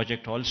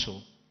project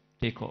also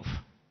take off.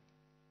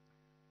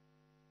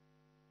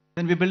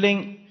 Then we're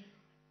building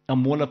a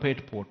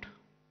Molapet port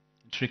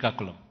in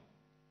Srikakulam.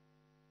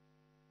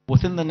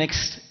 Within the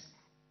next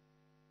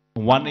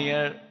 1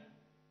 year,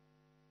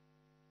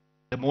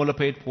 the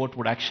Molapet port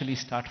would actually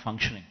start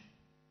functioning.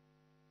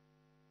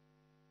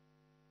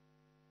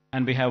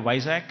 And we have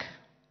Vizag,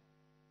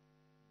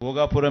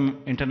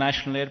 Bhogapuram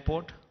International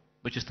Airport,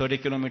 which is 30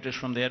 kilometers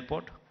from the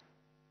airport.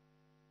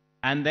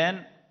 And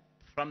then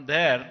from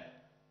there,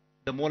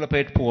 the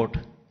Molapet port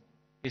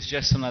is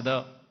just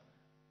another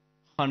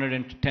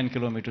 110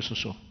 kilometers or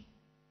so.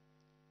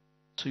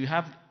 So you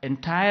have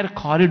entire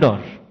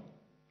corridor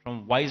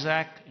from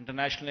Vizag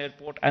International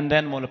Airport and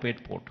then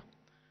Molapet port.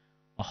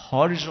 A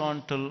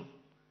horizontal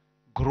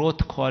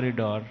growth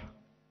corridor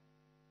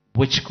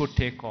which could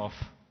take off,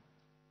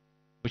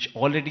 which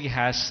already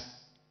has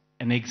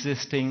an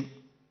existing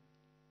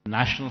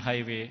national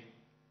highway,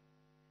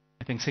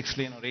 I think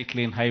 6-lane or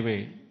 8-lane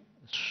highway.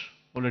 It's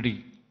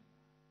already,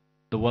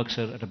 the works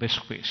are at a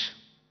brisk pace.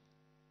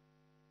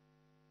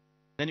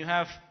 Then you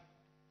have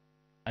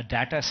a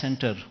data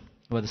center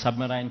with a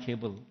submarine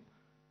cable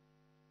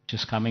which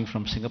is coming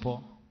from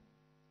Singapore.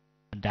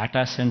 A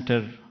data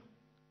center,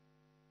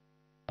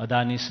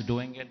 Adani is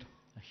doing it.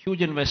 A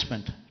huge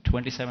investment,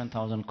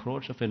 27,000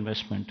 crores of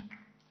investment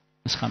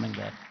is coming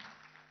there.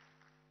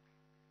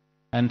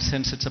 And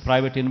since it's a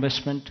private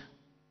investment,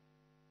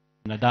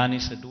 and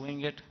Adani's are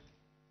doing it,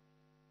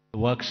 the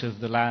works of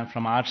the land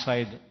from our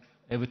side,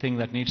 everything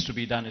that needs to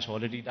be done is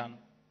already done.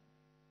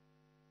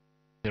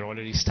 They've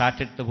already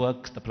started the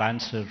work, the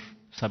plans are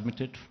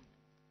submitted.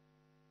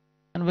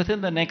 And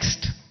within the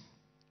next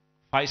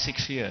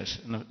 5-6 years,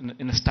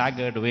 in a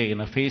staggered way,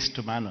 in a phased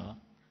manner,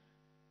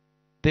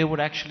 they would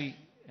actually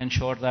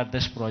ensure that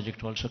this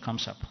project also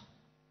comes up.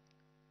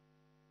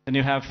 Then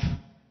you have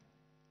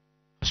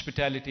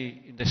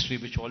hospitality industry,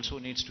 which also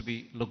needs to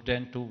be looked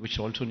into, which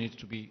also needs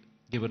to be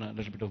given a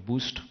little bit of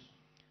boost,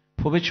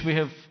 for which we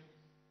have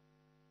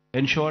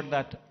ensured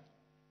that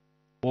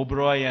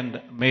Oberoi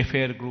and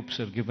Mayfair groups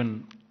have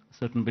given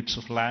certain bits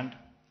of land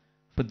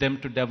for them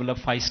to develop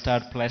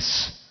 5-star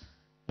plus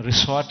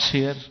resorts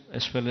here,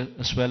 as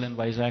well in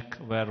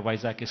Vizag, where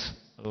Vizag is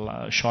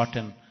short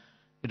and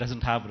it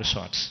doesn't have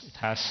resorts. It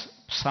has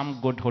some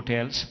good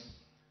hotels,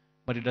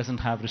 but it doesn't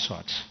have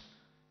resorts.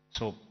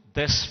 So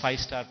this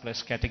 5-star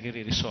plus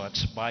category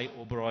resorts by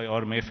Oberoi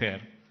or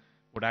Mayfair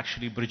would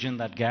actually bridge in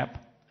that gap.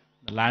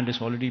 The land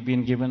has already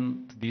been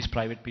given to these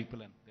private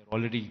people and they're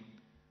already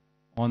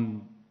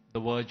on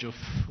the verge of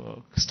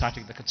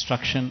starting the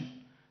construction.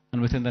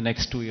 And within the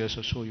next 2 years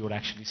or so, you would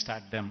actually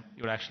start them.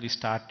 You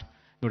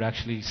would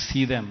actually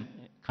see them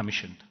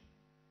commissioned.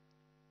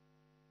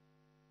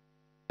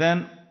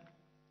 Then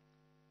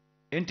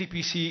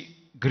NTPC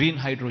Green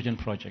Hydrogen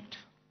Project.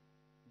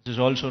 This is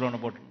also around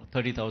about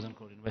 30,000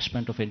 crore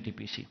investment of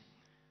NTPC.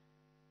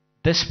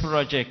 This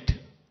project,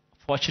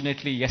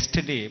 fortunately,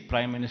 yesterday,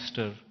 Prime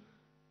Minister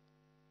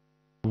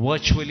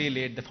virtually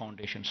laid the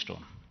foundation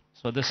stone.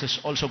 So this is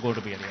also going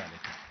to be a reality.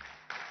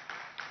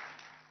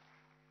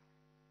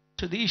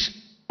 So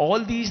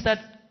all these that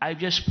I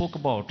just spoke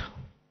about,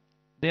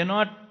 they're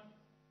not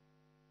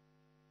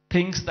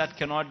things that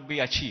cannot be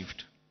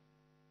achieved.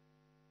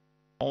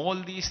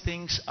 All these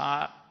things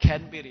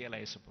can be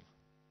realizable.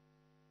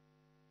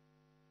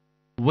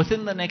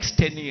 Within the next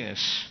 10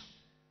 years,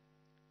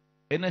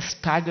 in a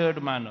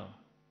staggered manner,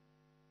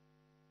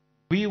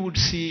 we would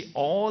see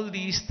all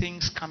these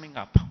things coming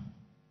up.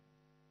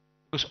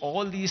 Because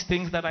all these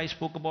things that I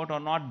spoke about are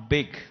not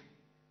big.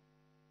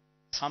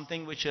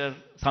 Something which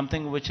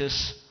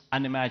is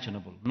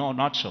unimaginable. No,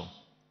 not so.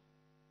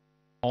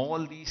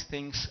 All these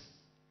things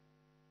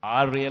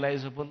are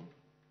realizable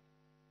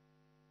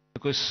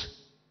because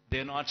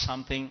they're not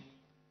something,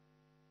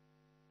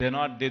 they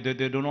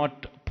do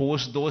not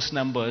post those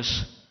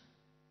numbers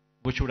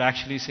which would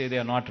actually say they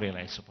are not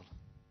realizable.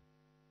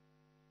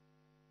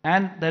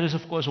 And there is,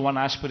 of course, one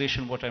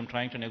aspiration what I'm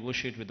trying to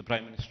negotiate with the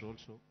Prime Minister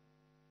also.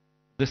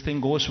 This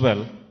thing goes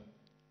well,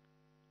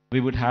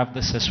 we would have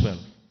this as well.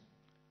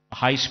 A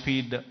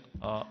high-speed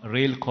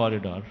rail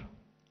corridor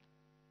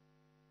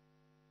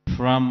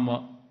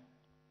from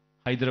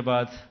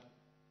Hyderabad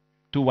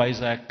to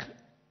Vizag,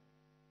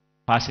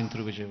 passing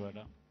through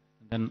Vijayawada.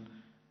 Then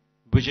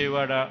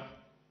Vijayawada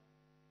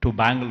to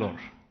Bangalore,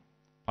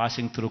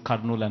 passing through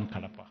Kurnool and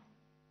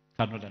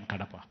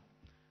Kadapa.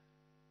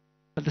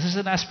 But this is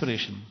an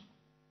aspiration.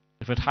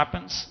 If it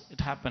happens, it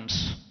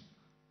happens.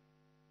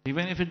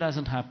 Even if it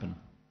doesn't happen,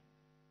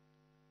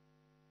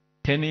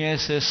 10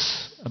 years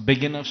is a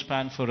big enough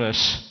span for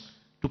us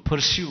to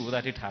pursue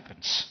that it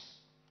happens.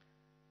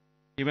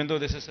 Even though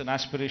this is an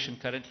aspiration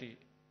currently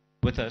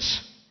with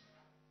us,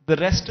 the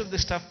rest of the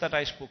stuff that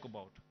I spoke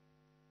about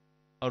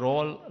are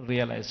all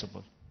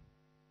realizable.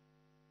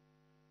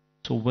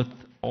 So with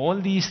all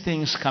these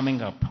things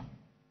coming up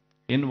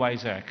in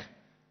Vizag,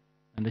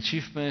 and the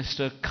Chief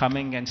Minister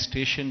coming and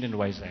stationed in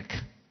Vizag,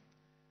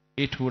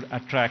 it would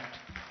attract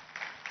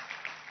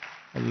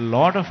a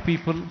lot of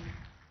people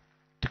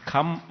to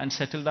come and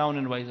settle down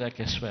in Vizag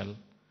as well.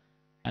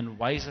 And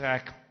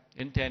Vizag,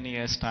 in 10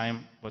 years'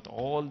 time, with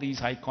all these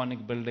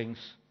iconic buildings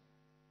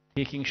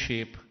taking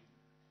shape,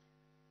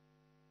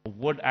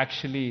 would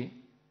actually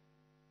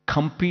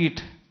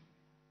compete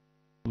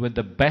with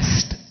the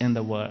best in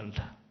the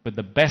world, with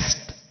the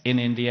best in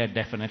India,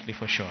 definitely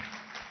for sure.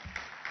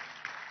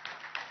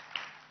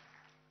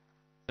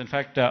 In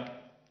fact,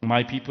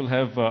 my people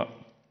have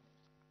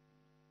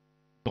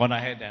gone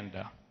ahead and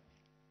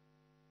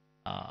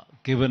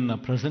given a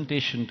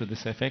presentation to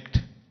this effect.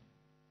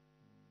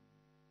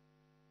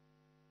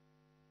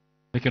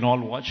 We can all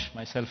watch,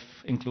 myself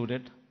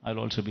included. I'll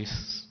also be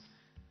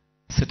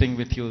sitting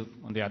with you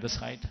on the other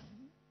side.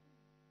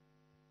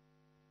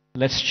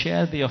 Let's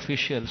cheer the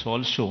officials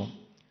also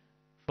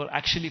for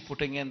actually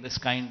putting in this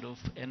kind of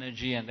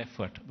energy and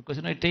effort, because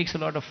it takes a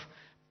lot of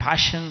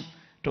passion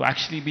to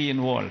actually be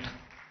involved.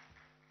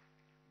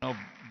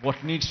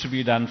 What needs to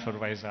be done for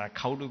Vizag,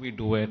 how do we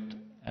do it,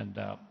 and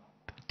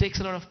it takes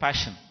a lot of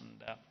passion.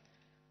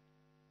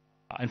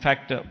 And, in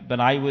fact, when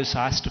I was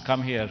asked to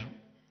come here,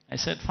 I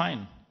said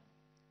fine,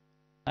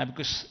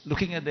 because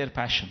looking at their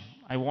passion,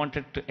 I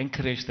wanted to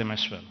encourage them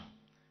as well.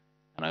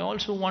 And I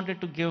also wanted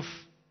to give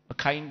a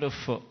kind of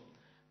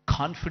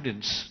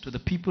confidence to the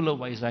people of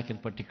Vizag in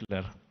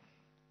particular,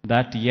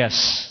 that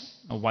yes,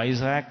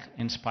 Vizag,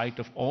 in spite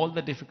of all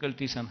the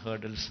difficulties and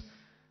hurdles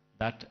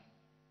that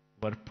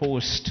were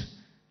posed,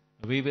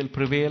 we will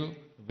prevail,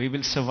 we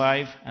will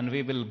survive, and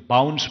we will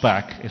bounce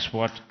back, is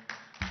what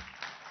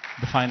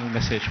the final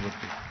message would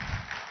be.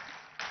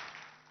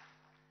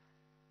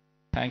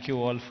 Thank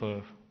you all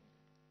for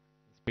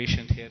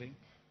patient hearing.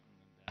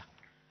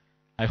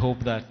 I hope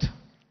that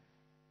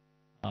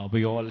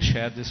we all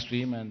share this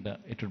dream and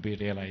it will be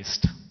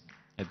realized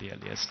at the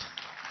earliest.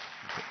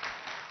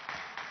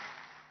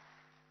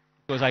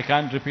 Because I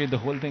can't repeat the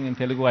whole thing in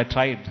Telugu. I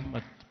tried,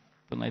 but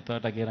then I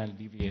thought again I'll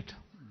deviate.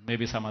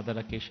 Maybe some other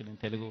occasion in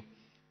Telugu.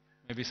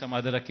 Maybe some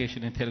other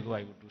occasion in Telugu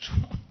I would do so.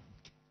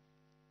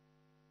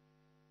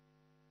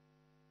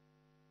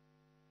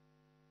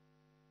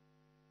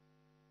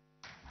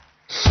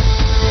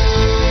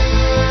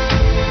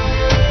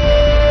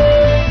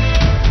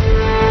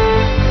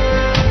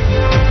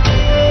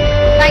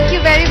 Thank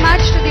you very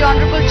much to the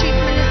Honorable Chief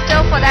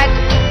Minister for that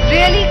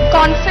really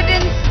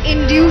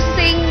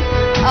confidence-inducing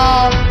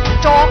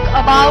talk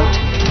about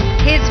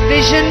his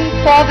vision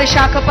for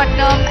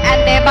Vishakhapatnam and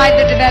thereby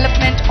the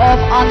development of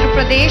Andhra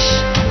Pradesh.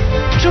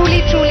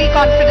 Truly, truly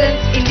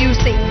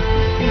confidence-inducing.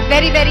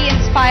 Very, very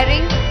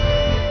inspiring.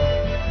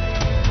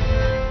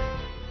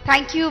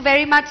 Thank you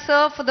very much,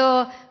 sir, for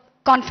the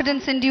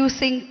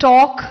confidence-inducing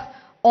talk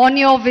on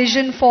your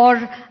vision for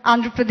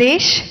Andhra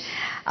Pradesh.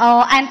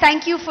 And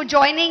thank you for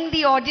joining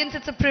the audience.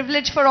 It's a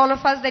privilege for all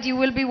of us that you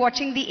will be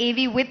watching the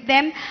AV with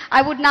them.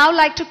 I would now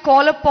like to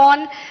call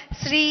upon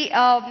Sri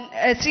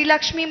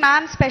Lakshmi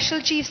Ma'am,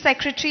 Special Chief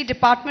Secretary,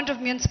 Department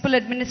of Municipal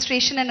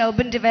Administration and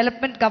Urban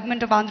Development,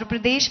 Government of Andhra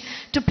Pradesh,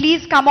 to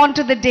please come on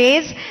to the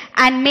dais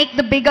and make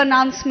the big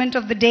announcement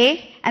of the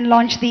day and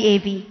launch the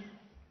AV.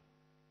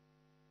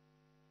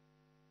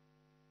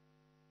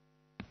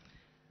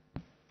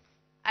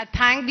 I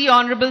thank the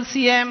Honorable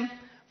CM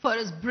for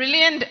his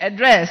brilliant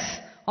address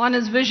on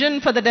his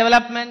vision for the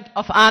development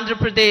of Andhra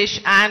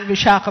Pradesh and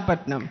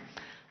Vishakhapatnam.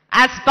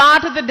 As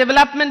part of the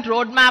development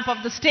roadmap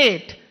of the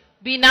state,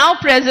 we now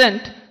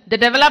present the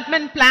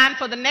development plan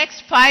for the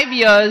next 5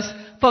 years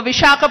for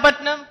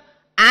Vishakhapatnam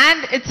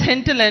and its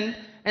hinterland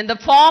in the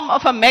form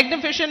of a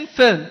magnificent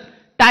film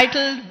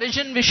titled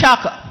Vision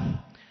Vishaka.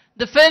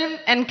 The film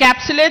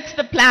encapsulates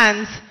the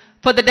plans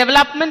for the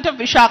development of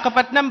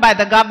Vishakhapatnam by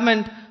the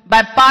government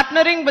by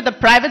partnering with the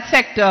private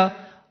sector,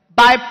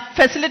 by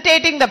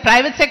facilitating the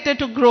private sector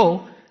to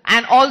grow,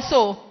 and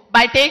also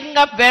by taking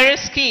up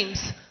various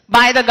schemes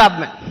by the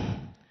government.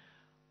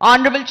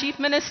 Honorable Chief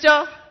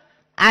Minister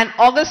and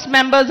august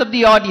members of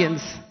the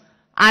audience,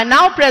 I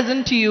now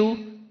present to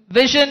you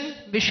Vision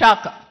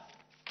Vishaka.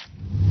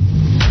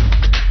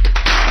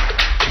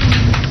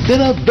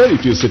 There are very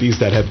few cities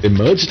that have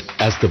emerged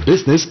as the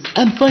business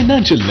and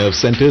financial nerve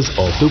centers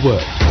of the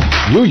world.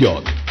 New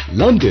York,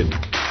 London,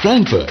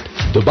 Frankfurt,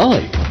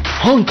 Dubai,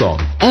 Hong Kong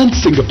and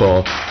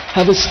Singapore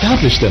have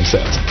established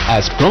themselves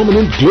as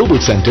prominent global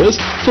centers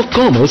for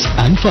commerce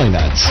and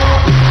finance.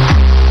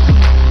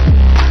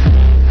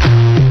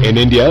 In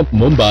India,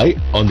 Mumbai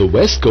on the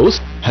west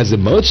coast has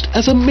emerged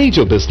as a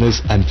major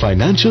business and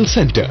financial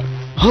center.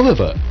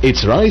 However,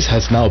 its rise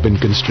has now been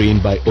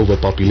constrained by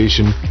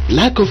overpopulation,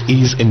 lack of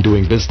ease in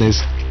doing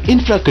business,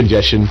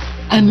 infra-congestion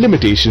and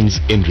limitations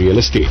in real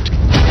estate.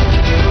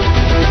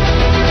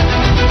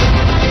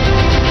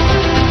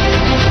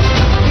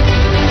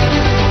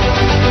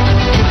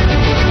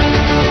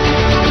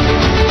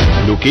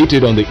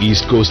 Located on the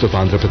east coast of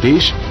Andhra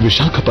Pradesh,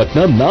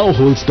 Vishakhapatnam now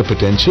holds the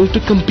potential to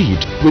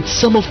compete with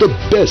some of the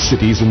best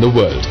cities in the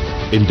world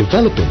in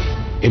developing,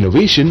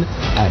 innovation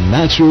and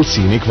natural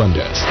scenic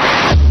wonders.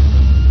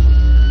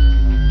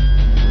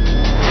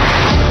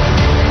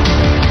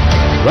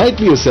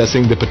 Rightly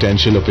assessing the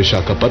potential of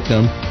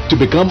Vishakhapatnam to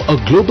become a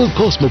global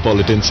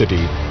cosmopolitan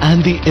city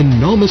and the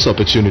enormous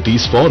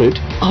opportunities for it,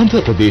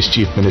 Andhra Pradesh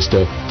Chief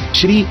Minister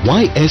Shri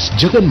Y.S.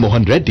 Jagan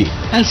Mohan Reddy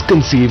has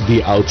conceived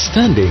the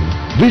outstanding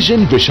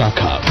Vision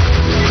Vishaka.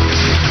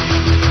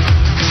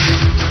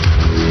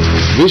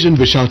 Vision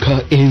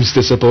Vishaka aims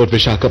to support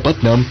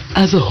Vishakhapatnam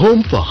as a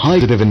home for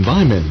high-positive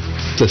environment,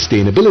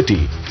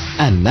 sustainability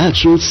and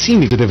natural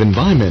scenic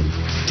environment,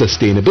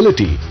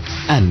 sustainability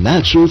and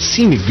natural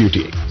scenic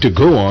beauty to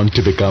go on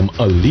to become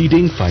a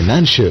leading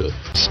financial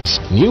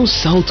new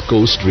South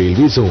Coast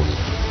Railway Zone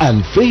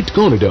and freight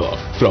corridor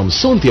from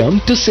Sondyam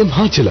to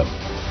Simhachalam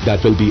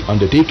that will be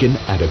undertaken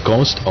at a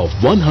cost of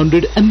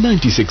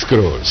 196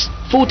 crores,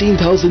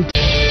 14,000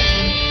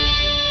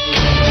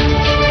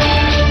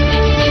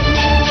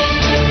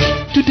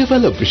 to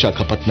develop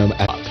Vishakhapatnam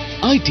at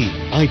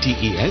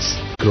ITES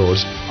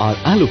crores are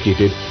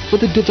allocated for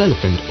the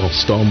development of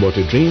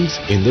stormwater drains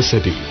in the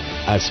city.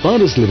 As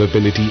far as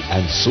livability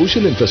and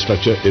social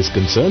infrastructure is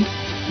concerned,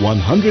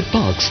 100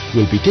 parks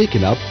will be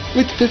taken up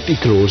with 50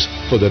 crores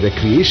for the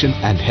recreation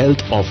and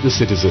health of the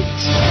citizens.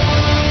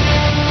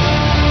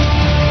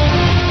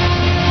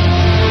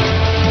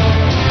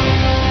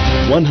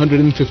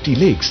 150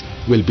 lakes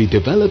will be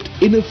developed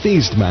in a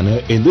phased manner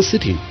in the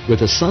city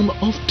with a sum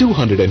of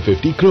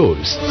 250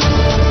 crores.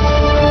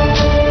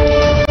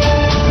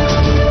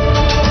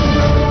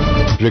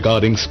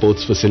 Regarding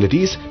sports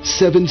facilities,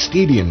 7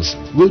 stadiums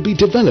will be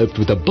developed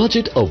with a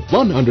budget of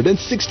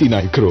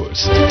 169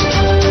 crores.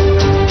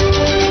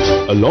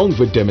 Along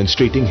with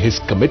demonstrating his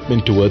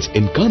commitment towards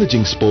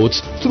encouraging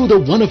sports through the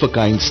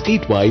one-of-a-kind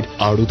statewide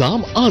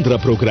Adudam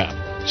Andhra program,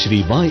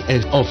 Shri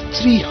Y.S. of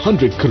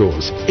 300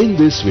 crores in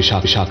this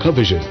Vishaka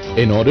vision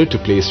in order to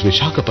place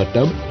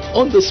Vishakhapatnam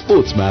on the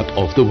sports map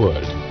of the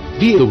world.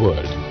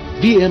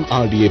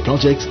 VMRDA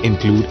projects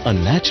include a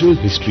natural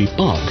history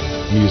park,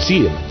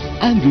 museum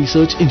and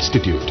research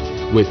institute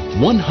with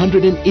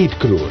 108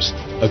 crores,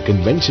 a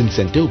convention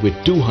center with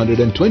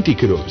 220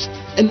 crores,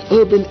 an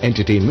urban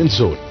entertainment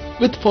zone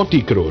with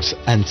 40 crores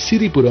and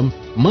Siripuram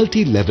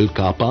multi-level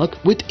car park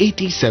with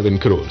 87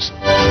 crores.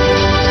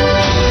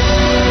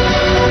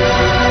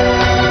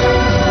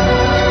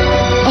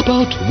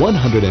 About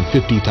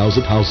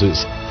 150,000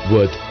 houses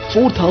worth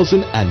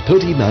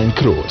 4,039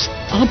 crores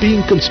are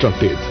being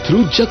constructed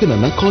through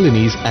Jagan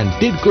colonies and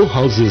Tidco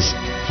houses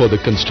for the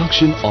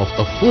construction of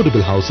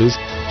affordable houses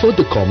for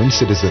the common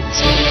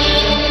citizens.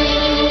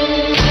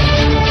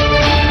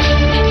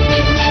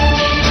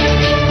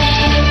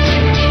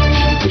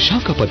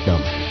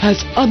 Vishakhapatnam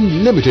has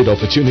unlimited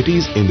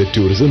opportunities in the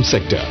tourism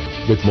sector.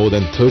 With more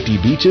than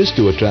 30 beaches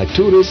to attract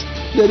tourists,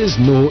 there is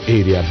no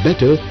area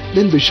better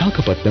than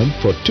Vishakhapatnam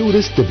for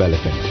tourist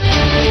development.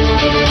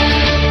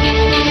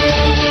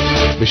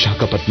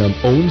 Vishakhapatnam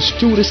owns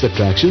tourist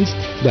attractions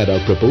that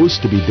are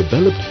proposed to be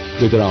developed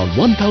with around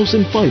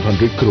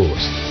 1,500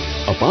 crores.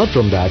 Apart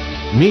from that,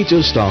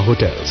 major star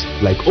hotels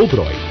like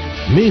Oberoi,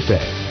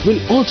 Mayfair will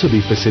also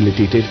be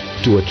facilitated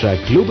to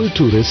attract global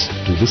tourists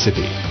to the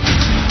city.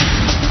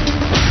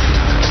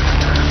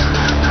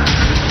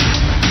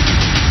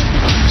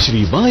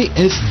 Shri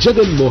Y.S.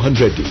 Jagan Mohan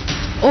Reddy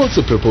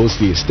also proposed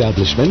the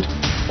establishment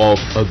of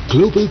a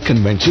global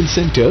convention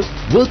center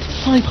worth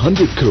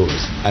 500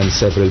 crores and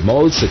several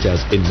malls such as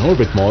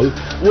Innorbit Mall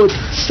worth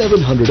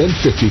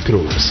 750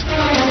 crores.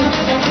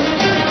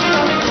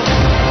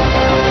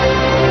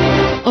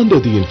 Under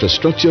the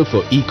infrastructure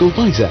for Eco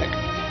Vizag,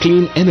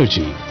 clean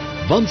energy,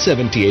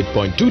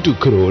 178.22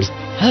 crores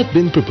have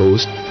been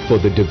proposed for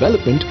the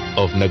development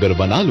of Nagar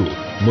Vanalu,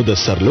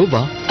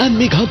 Mudassarlova and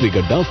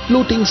Meghadrigadda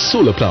floating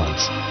solar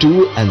plants,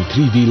 2- and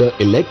 3-wheeler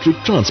electric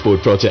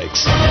transport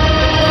projects.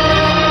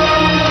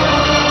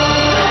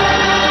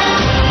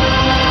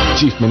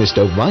 Chief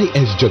Minister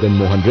Y.S. Jagan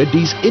Mohan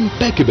Reddy's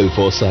impeccable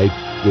foresight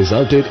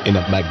resulted in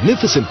a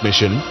magnificent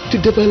mission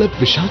to develop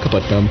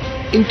Vishakhapatnam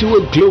into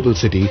a global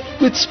city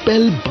with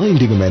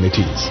spellbinding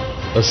amenities.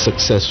 A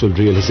successful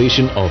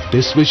realization of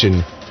this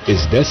vision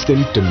is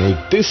destined to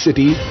make this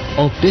city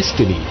of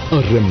destiny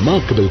a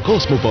remarkable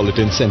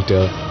cosmopolitan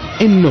center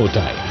in no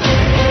time.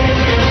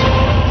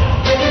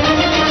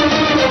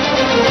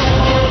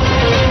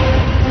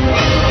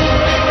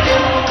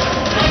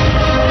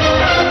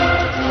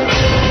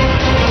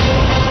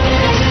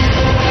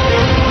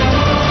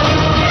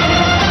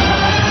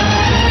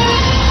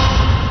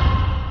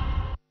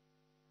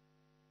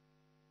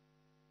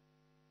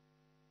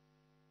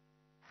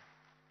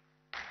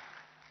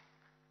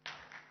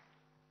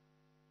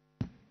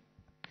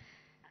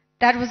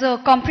 That was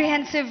a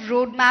comprehensive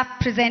roadmap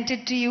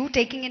presented to you,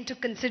 taking into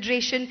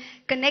consideration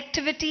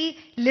connectivity,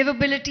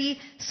 livability,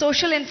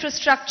 social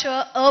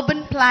infrastructure,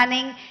 urban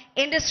planning,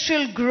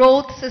 industrial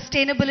growth,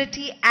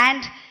 sustainability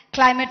and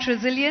climate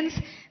resilience.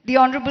 The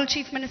Honorable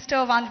Chief Minister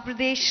of Andhra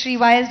Pradesh, Shri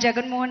Y.S.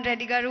 Jagan Mohan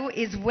Reddy Garu,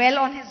 is well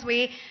on his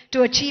way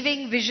to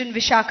achieving Vision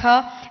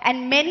Vishaka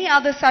and many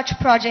other such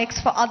projects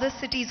for other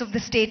cities of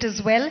the state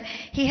as well.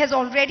 He has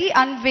already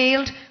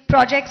unveiled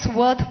projects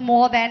worth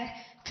more than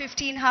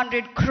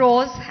 1,500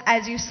 crores,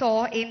 as you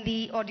saw in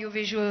the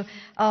audiovisual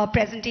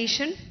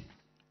presentation.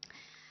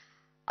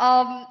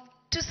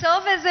 To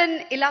serve as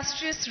an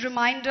illustrious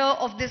reminder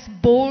of this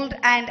bold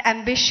and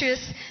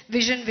ambitious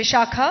Vision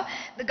Vishaka,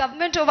 the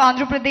government of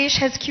Andhra Pradesh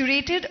has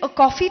curated a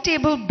coffee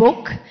table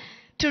book.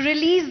 To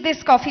release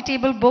this coffee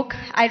table book,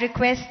 I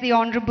request the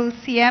Honorable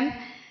CM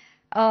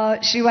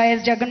Shri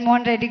Y.S.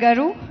 Jagan Reddy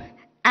Garu,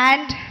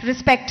 and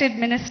respected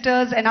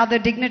ministers and other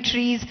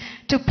dignitaries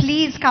to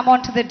please come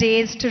onto the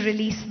dais to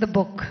release the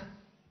book.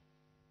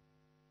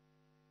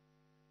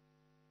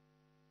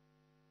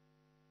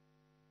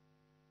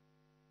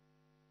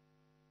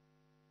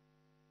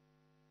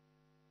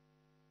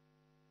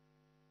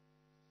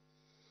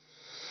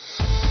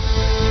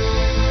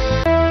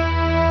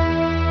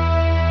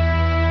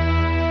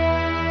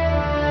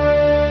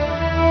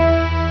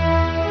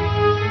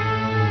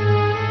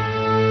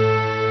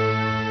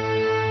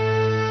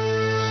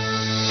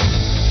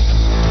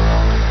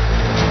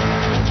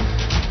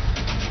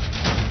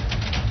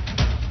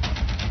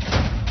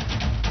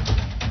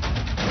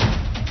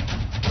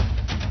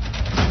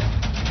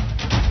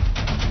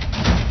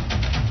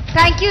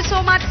 Thank you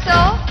so much,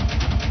 sir,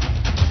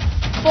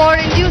 for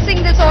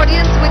inducing this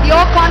audience with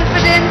your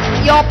confidence,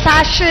 your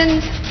passion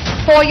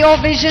for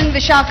your vision,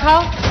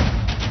 Vishaka.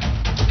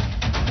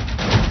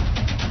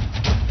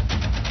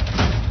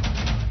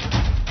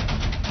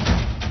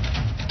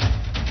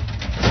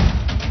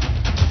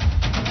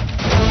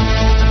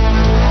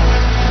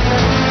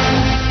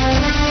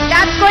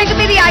 That's going to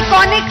be the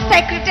iconic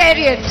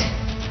secretariat.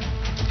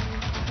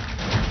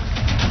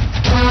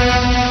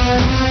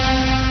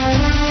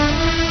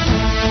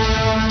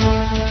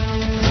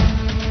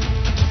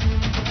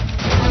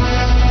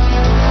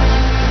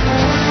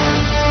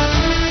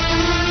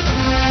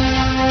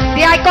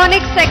 The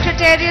iconic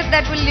secretariat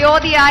that will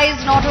lure the eyes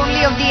not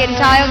only of the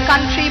entire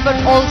country but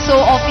also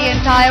of the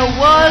entire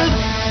world,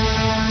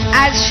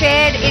 as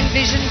shared in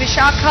Vision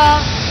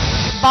Vishaka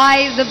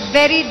by the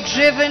very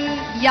driven,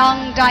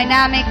 young,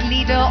 dynamic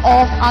leader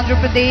of Andhra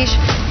Pradesh,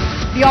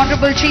 the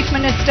Honorable Chief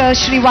Minister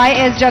Shri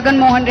Y.S.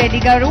 Jagan Reddy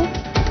Garu.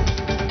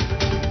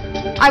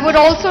 I would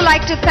also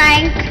like to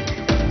thank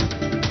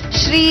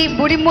Shri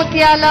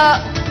Budimuthyala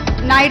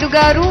Naidu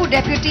Garu,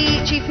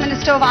 Deputy Chief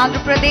Minister of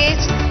Andhra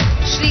Pradesh,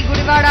 Shri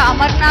Gudivada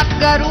Amarnath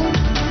Garu,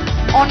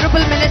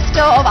 Honorable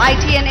Minister of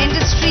IT and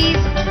Industries,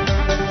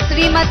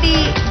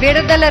 Srimati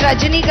Vedadala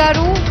Rajani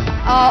Garu,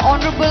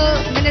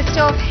 Honorable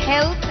Minister of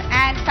Health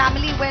and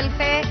Family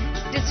Welfare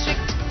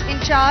District in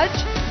charge,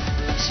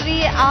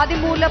 Shri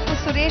Adimulapu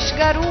Suresh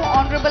Garu,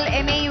 Honorable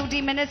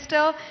MAUD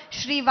Minister,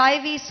 Shri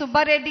Y.V.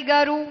 Subbareddy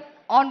Garu,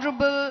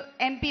 Honorable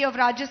MP of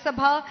Rajya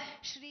Sabha,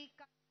 Shri